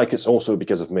feel like it's also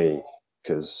because of me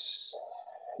because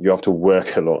you have to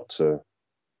work a lot to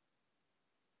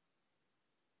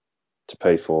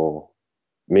pay for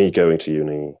me going to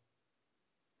uni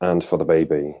and for the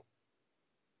baby.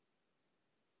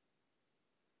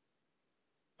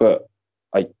 But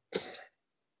I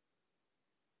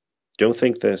don't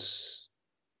think this.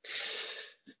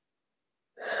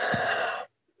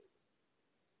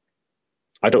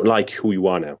 I don't like who you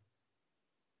are now,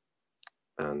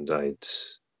 and I'd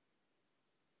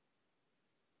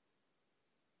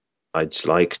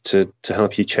like to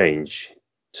help you change.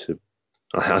 To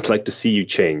I'd like to see you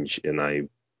change, and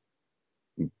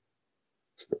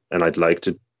I'd like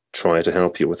to try to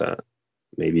help you with that.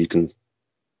 Maybe you can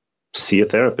see a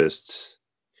therapist.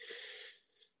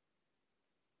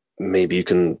 Maybe you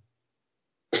can.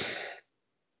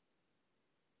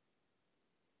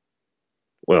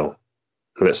 Well,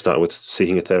 let's start with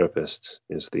seeing a therapist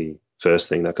is the first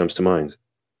thing that comes to mind.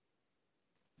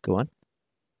 Go on.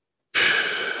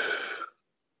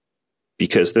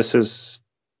 Because this is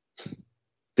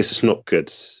not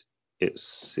good.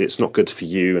 It's not good for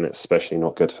you, and it's especially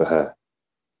not good for her.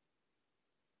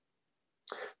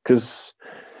 Because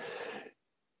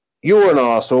you were an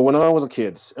arsehole when I was a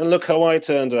kid, and look how I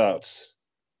turned out.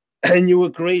 And you were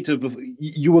great.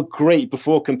 You were great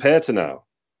before compared to now.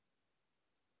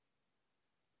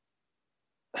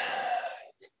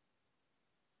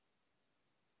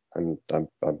 I'm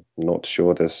not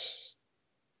sure this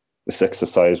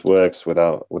exercise works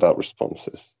without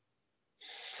responses.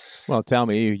 Well, tell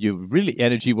me, you really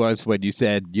energy was when you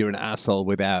said you're an asshole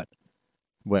without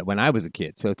when I was a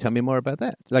kid. So tell me more about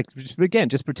that. Like,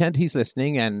 just pretend he's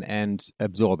listening and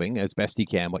absorbing as best he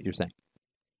can what you're saying.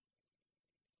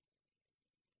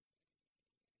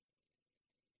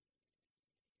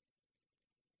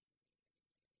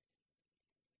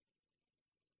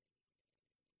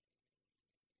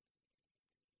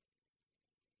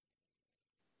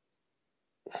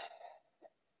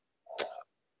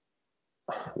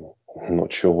 I'm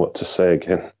not sure what to say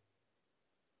again.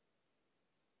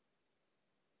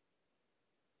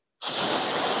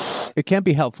 It can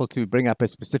be helpful to bring up a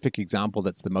specific example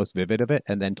that's the most vivid of it,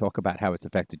 and then talk about how it's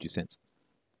affected you since.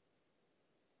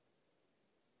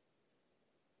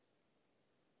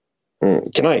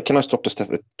 Can I talk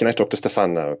to Can I talk to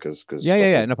Stefan now? Because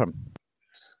Yeah, no problem.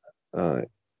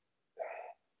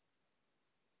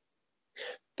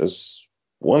 There's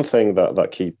one thing that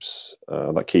keeps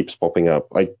popping up.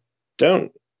 I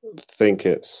don't think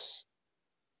it's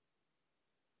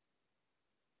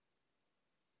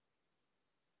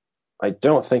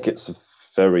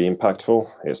very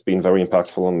impactful. It's been very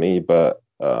impactful on me, but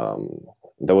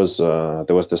there was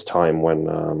this time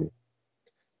when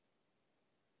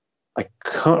I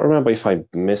can't remember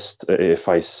if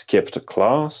I skipped a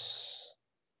class,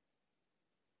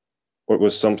 or it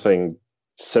was something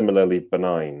similarly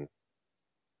benign.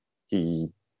 He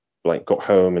got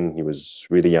home and he was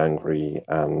really angry,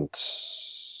 and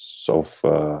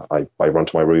I ran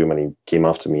to my room and he came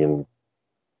after me and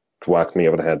whacked me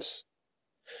over the head.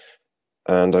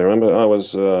 And I remember I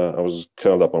was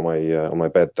curled up on my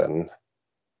bed then.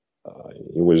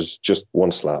 It was just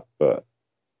one slap, but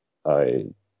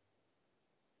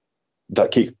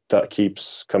that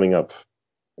keeps coming up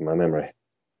in my memory.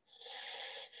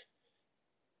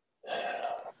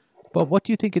 But what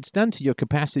do you think it's done to your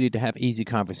capacity to have easy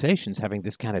conversations, having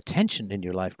this kind of tension in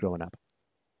your life growing up?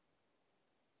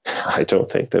 I don't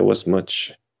think there was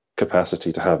much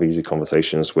capacity to have easy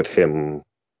conversations with him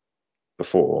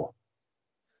before,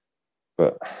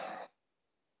 but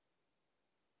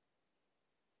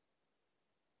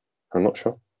I'm not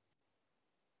sure.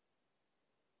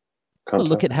 Well,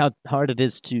 look at how hard it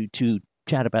is to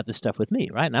chat about this stuff with me,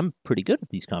 right? And I'm pretty good at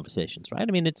these conversations, right?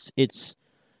 I mean, it's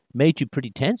made you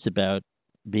pretty tense about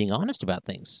being honest about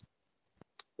things.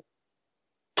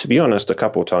 To be honest, a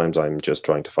couple of times I'm just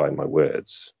trying to find my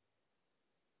words.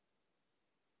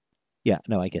 Yeah,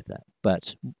 no, I get that.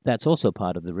 But that's also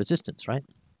part of the resistance, right?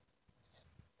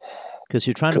 Because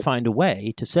you're trying to find a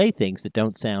way to say things that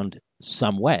don't sound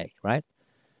some way, right?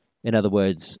 In other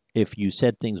words, if you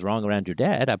said things wrong around your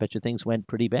dad, I bet you things went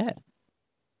pretty bad.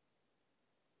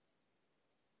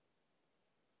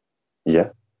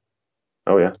 Yeah.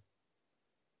 Oh, yeah.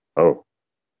 Oh.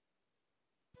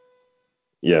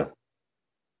 Yeah.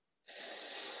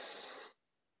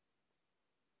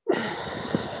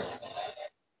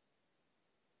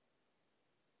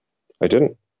 I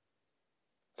didn't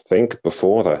think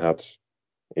before that I had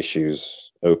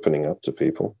issues opening up to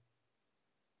people.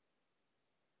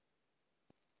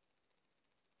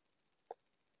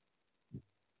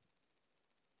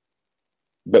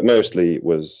 But mostly it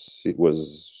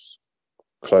was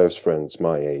close friends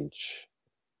my age.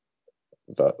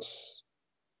 That's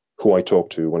who I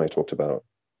talked to when I talked about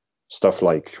stuff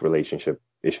like relationship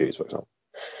issues, for example.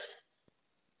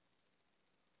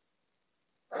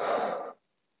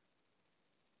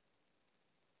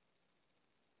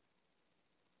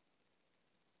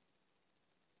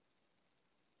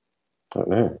 I don't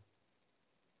know.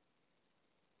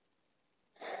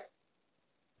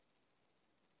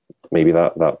 Maybe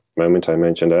that moment I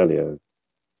mentioned earlier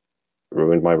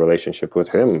ruined my relationship with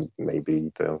him.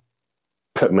 Maybe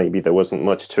there wasn't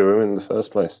much to ruin in the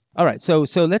first place. All right, so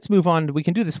let's move on. We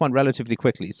can do this one relatively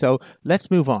quickly. So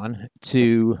let's move on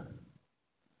to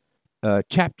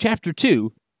chapter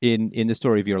 2 in the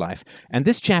story of your life, and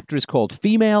this chapter is called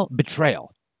Female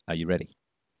Betrayal. Are you ready?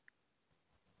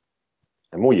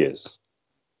 And more years.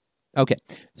 Okay,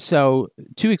 so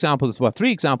three examples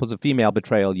of female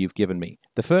betrayal you've given me.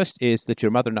 The first is that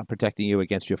your mother not protecting you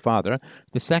against your father.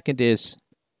 The second is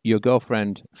your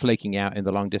girlfriend flaking out in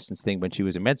the long distance thing when she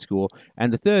was in med school.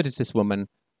 And the third is this woman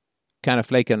kind of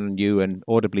flaking on you and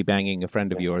audibly banging a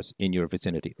friend of Yeah. yours in your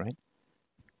vicinity, right?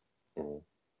 Mm.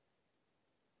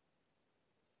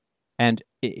 And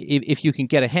if you can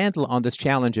get a handle on this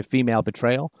challenge of female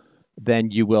betrayal,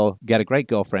 then you will get a great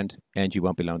girlfriend and you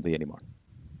won't be lonely anymore.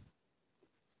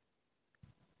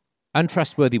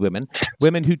 Untrustworthy women,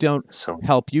 women who don't So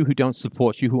help you, who don't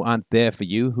support you, who aren't there for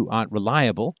you, who aren't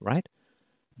reliable, right?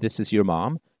 This is your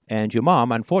mom. And your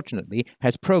mom, unfortunately,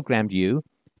 has programmed you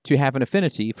to have an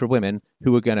affinity for women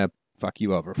who are going to fuck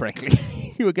you over, frankly,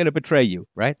 who are going to betray you,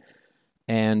 right?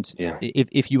 And yeah,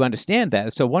 if you understand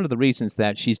that, so one of the reasons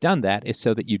that she's done that is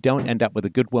so that you don't end up with a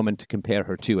good woman to compare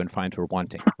her to and find her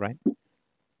wanting, right?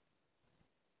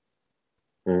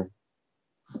 mm.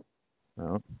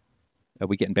 Oh, are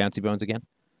we getting bouncy bones again?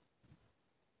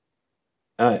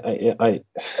 I Okay,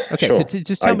 so sure.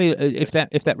 just tell I me if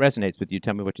that resonates with you.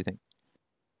 Tell me what you think.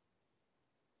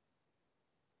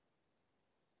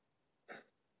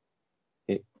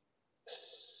 It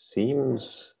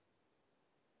seems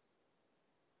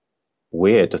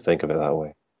weird to think of it that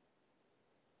way.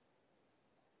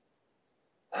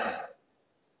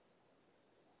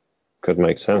 Could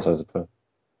make sense, I suppose.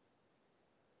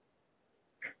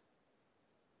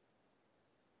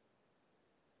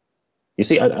 You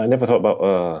see, I never thought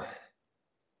about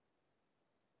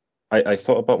I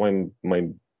thought about my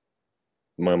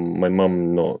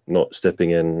mum not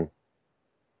stepping in,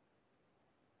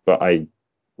 but I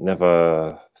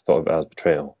never thought of it as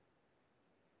betrayal.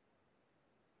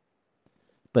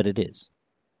 But it is.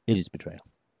 It is betrayal.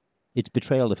 It's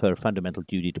betrayal of her fundamental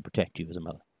duty to protect you as a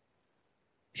mother.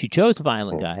 She chose a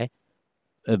violent Mm. guy,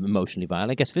 emotionally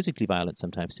violent, I guess physically violent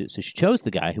sometimes too. So she chose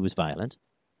the guy who was violent,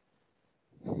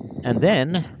 and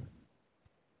then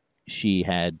she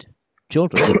had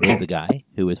children with the guy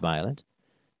who was violent,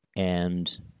 and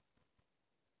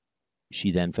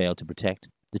she then failed to protect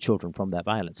the children from that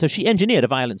violence. So she engineered a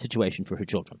violent situation for her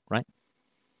children, right?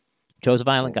 Chose a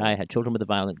violent guy, Mhm. had children with a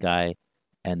violent guy,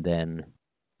 and then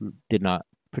did not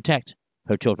protect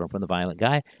her children from the violent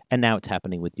guy. And now it's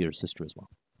happening with your sister as well.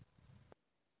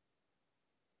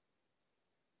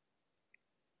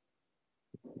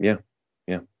 Yeah,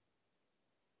 yeah.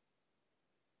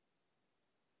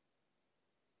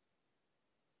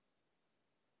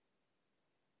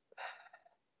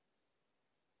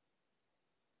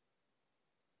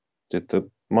 Did the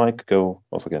mic go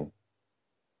off again?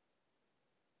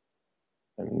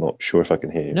 I'm not sure if I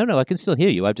can hear you. No, no, I can still hear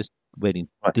you. I'm just waiting.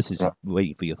 Right, This is right.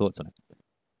 waiting for your thoughts on it.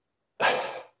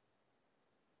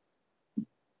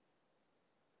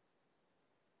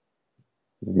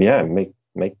 Yeah, make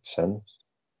sense.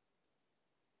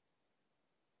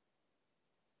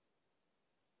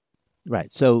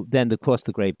 Right. So then, of course,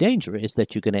 the grave danger is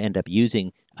that you're going to end up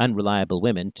using unreliable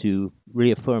women to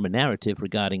reaffirm a narrative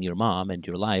regarding your mom and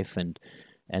your life and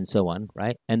so on.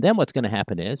 Right. And then what's going to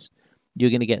happen is you're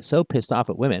going to get so pissed off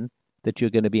at women that you're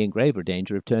going to be in graver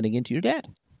danger of turning into your dad.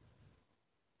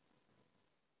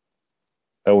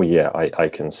 Oh yeah, I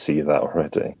can see that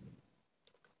already.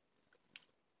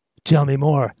 Tell me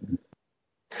more.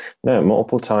 No,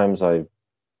 multiple times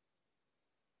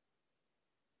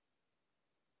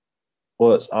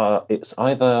well, it's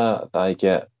either that I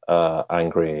get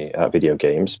angry at video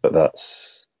games, but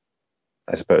that's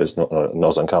I suppose not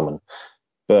as uncommon.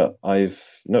 But I've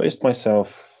noticed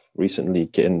myself recently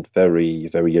getting very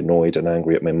annoyed and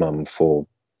angry at my mum for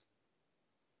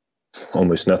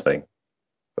almost nothing,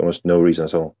 almost no reason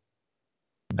at all.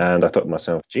 And I thought to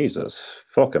myself, Jesus,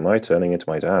 fuck, am I turning into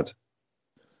my dad?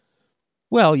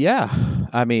 Well, yeah.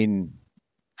 I mean,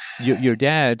 your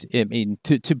dad, I mean,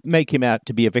 to make him out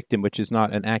to be a victim, which is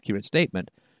not an accurate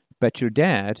statement, but your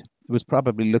dad was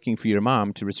probably looking for your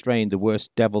mom to restrain the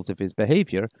worst devils of his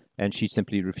behavior, and she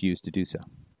simply refused to do so.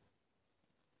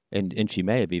 And she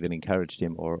may have even encouraged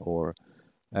him or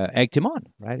egged him on,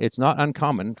 right? It's not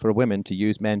uncommon for women to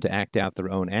use men to act out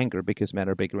their own anger because men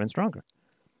are bigger and stronger.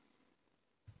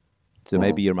 So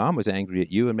maybe Mm. your mom was angry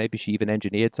at you, and maybe she even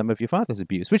engineered some of your father's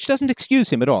abuse, which doesn't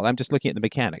excuse him at all. I'm just looking at the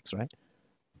mechanics, right?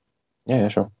 Yeah, yeah,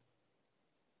 sure.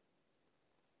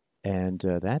 And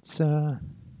that's a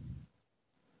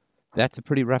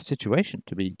pretty rough situation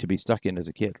to be stuck in as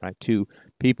a kid, right? Two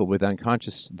people with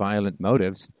unconscious violent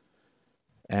motives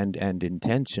and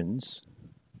intentions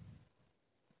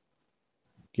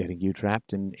getting you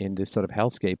trapped in this sort of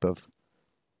hellscape of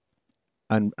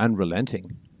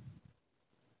unrelenting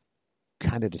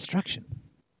kind of destruction.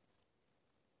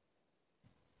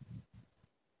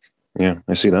 Yeah,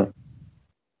 I see that.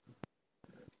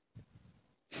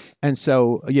 And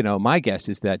so, my guess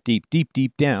is that deep, deep,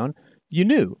 deep down, you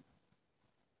knew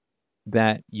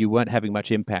that you weren't having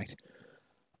much impact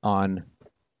on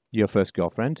your first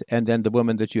girlfriend. And then the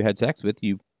woman that you had sex with,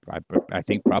 I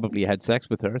think, probably had sex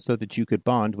with her so that you could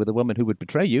bond with a woman who would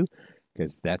betray you,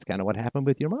 because that's kind of what happened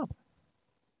with your mom.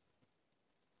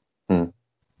 Hmm.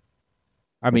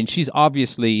 I mean, she's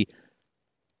obviously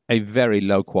a very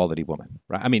low quality woman,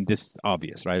 right? I mean, this is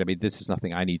obvious, right? I mean, this is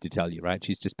nothing I need to tell you, right?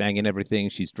 She's just banging everything.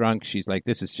 She's drunk. She's like,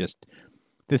 this is just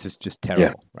Yeah.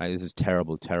 terrible, right? This is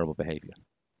terrible, terrible behavior.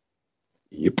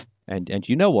 Yep. And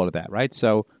you know all of that, right?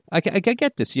 So I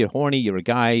get this. You're horny. You're a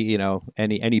guy.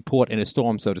 Any port in a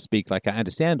storm, so to speak. Like, I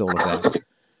understand all of that,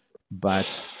 but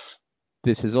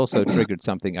this has also triggered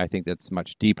something I think that's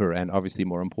much deeper and obviously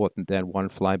more important than one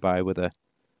flyby with a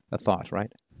thought,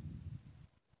 right?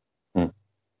 Hmm.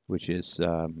 Which is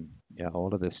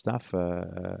all of this stuff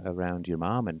around your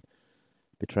mom and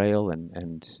betrayal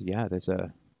and yeah, there's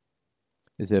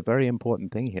a very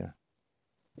important thing here.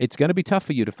 It's going to be tough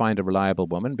for you to find a reliable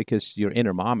woman because your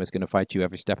inner mom is going to fight you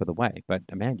every step of the way. But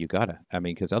man, you gotta. I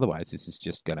mean, because otherwise, this is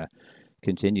just going to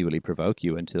continually provoke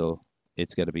you until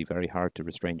it's going to be very hard to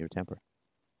restrain your temper.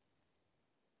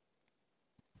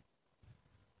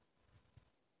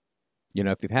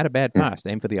 If you've had a bad Hmm. past,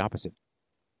 aim for the opposite.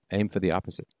 Aim for the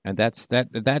opposite, and that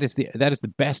is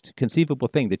the best conceivable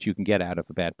thing that you can get out of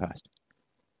a bad past,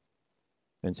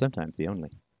 and sometimes the only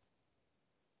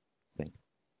thing.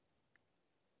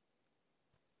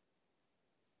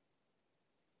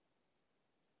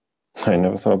 I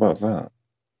never thought about that.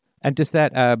 And does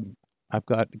that I've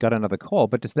got another call,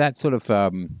 but does that sort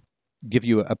of give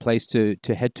you a place to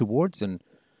head towards and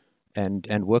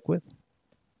work with?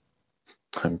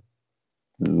 I'm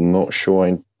not sure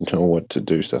I know what to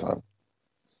do, Stefan.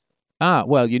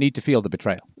 Well, you need to feel the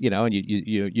betrayal, and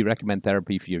you recommend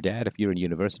therapy for your dad. If you're in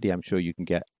university, I'm sure you can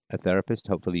get a therapist.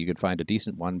 Hopefully, you can find a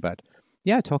decent one. But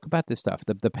yeah, talk about this stuff.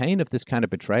 The pain of this kind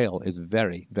of betrayal is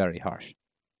very, very harsh.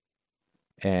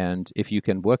 And if you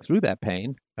can work through that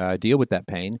pain, deal with that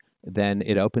pain, then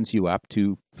it opens you up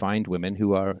to find women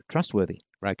who are trustworthy,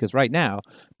 right? Because right now,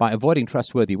 by avoiding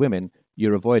trustworthy women,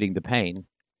 you're avoiding the pain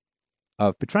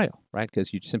of betrayal, right?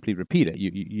 Because you simply repeat it.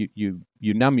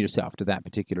 You numb yourself to that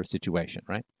particular situation,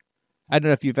 right? I don't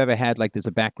know if you've ever had like there's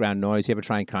a background noise. You ever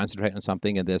try and concentrate on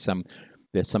something, and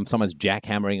someone's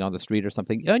jackhammering on the street or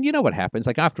something, and you know what happens?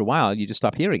 Like after a while, you just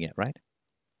stop hearing it, right?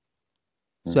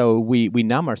 Hmm. So we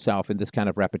numb ourselves in this kind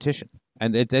of repetition,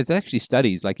 and there's actually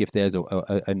studies like if there's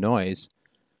a noise,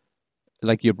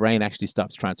 like your brain actually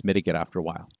stops transmitting it after a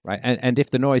while, right? And if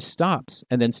the noise stops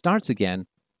and then starts again,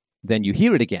 then you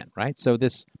hear it again, right? So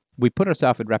we put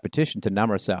ourselves in repetition to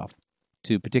numb ourselves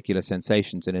to particular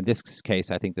sensations, and in this case,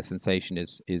 I think the sensation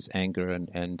is anger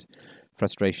and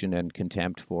frustration and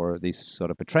contempt for this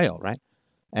sort of betrayal, right?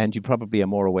 And you probably are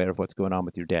more aware of what's going on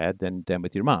with your dad than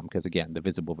with your mom, because again, the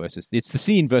visible versus it's the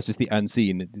seen versus the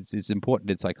unseen is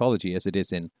important in psychology as it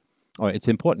is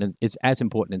it's as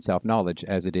important in self knowledge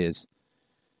as it is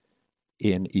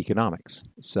in economics.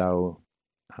 So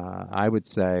I would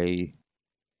say,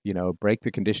 break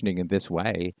the conditioning in this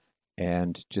way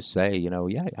and just say,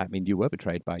 yeah, I mean, you were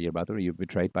betrayed by your mother, or you were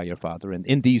betrayed by your father, and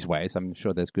in these ways, I'm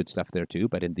sure there's good stuff there too,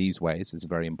 but in these ways, it's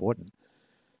very important.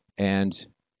 And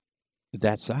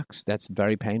that sucks. That's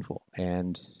very painful.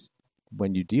 And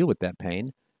when you deal with that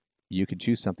pain, you can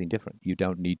choose something different. You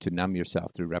don't need to numb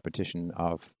yourself through repetition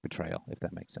of betrayal, if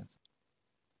that makes sense.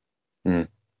 Hmm.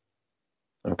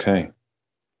 Okay.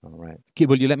 All right. Okay,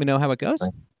 will you let me know how it goes?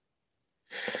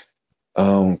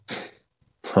 Um,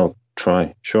 I'll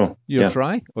try. Sure. You'll Yeah.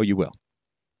 try or you will?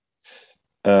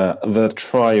 The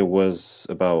try was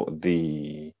about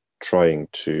the trying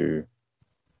to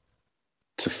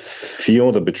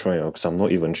feel the betrayal because I'm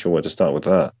not even sure where to start with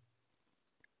that.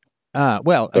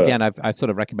 Well, But again, I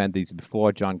sort of recommend these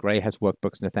before. John Gray has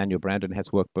workbooks. Nathaniel Brandon has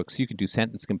workbooks. You can do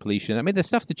sentence completion. I mean, there's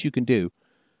stuff that you can do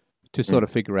to sort mm,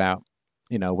 of figure out,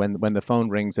 when the phone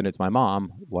rings and it's my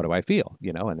mom, what do I feel?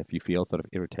 And if you feel sort of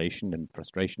irritation and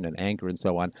frustration and anger and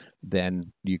so on,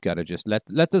 then you got to just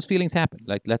let those feelings happen.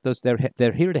 Like let those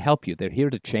they're here to help you. They're here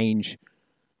to change.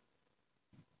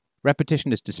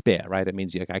 Repetition is despair, right? It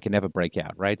means I can never break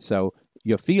out, right? So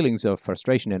your feelings of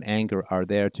frustration and anger are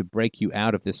there to break you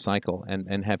out of this cycle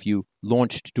and have you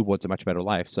launched towards a much better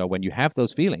life. So when you have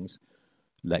those feelings,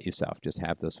 let yourself just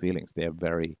have those feelings. They're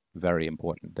very, very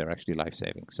important. They're actually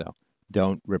life-saving. So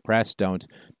don't repress, don't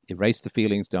erase the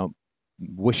feelings, don't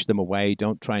wish them away.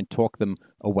 Don't try and talk them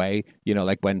away.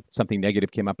 Like when something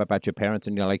negative came up about your parents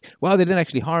and you're like, well, they didn't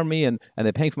actually harm me and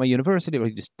they're paying for my university.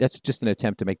 That's just an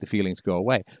attempt to make the feelings go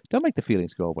away. Don't make the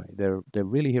feelings go away. They're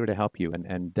really here to help you.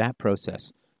 And that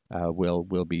process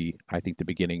will be, I think, the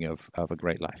beginning of a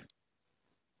great life.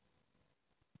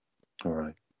 All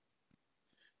right.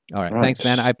 All right. Thanks,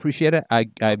 man. I appreciate it.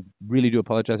 I really do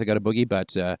apologize. I got a boogie,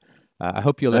 but I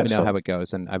hope you'll let me know how it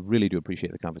goes. And I really do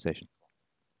appreciate the conversation.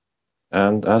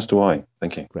 And as do I.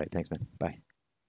 Thank you. Great. Thanks, man. Bye.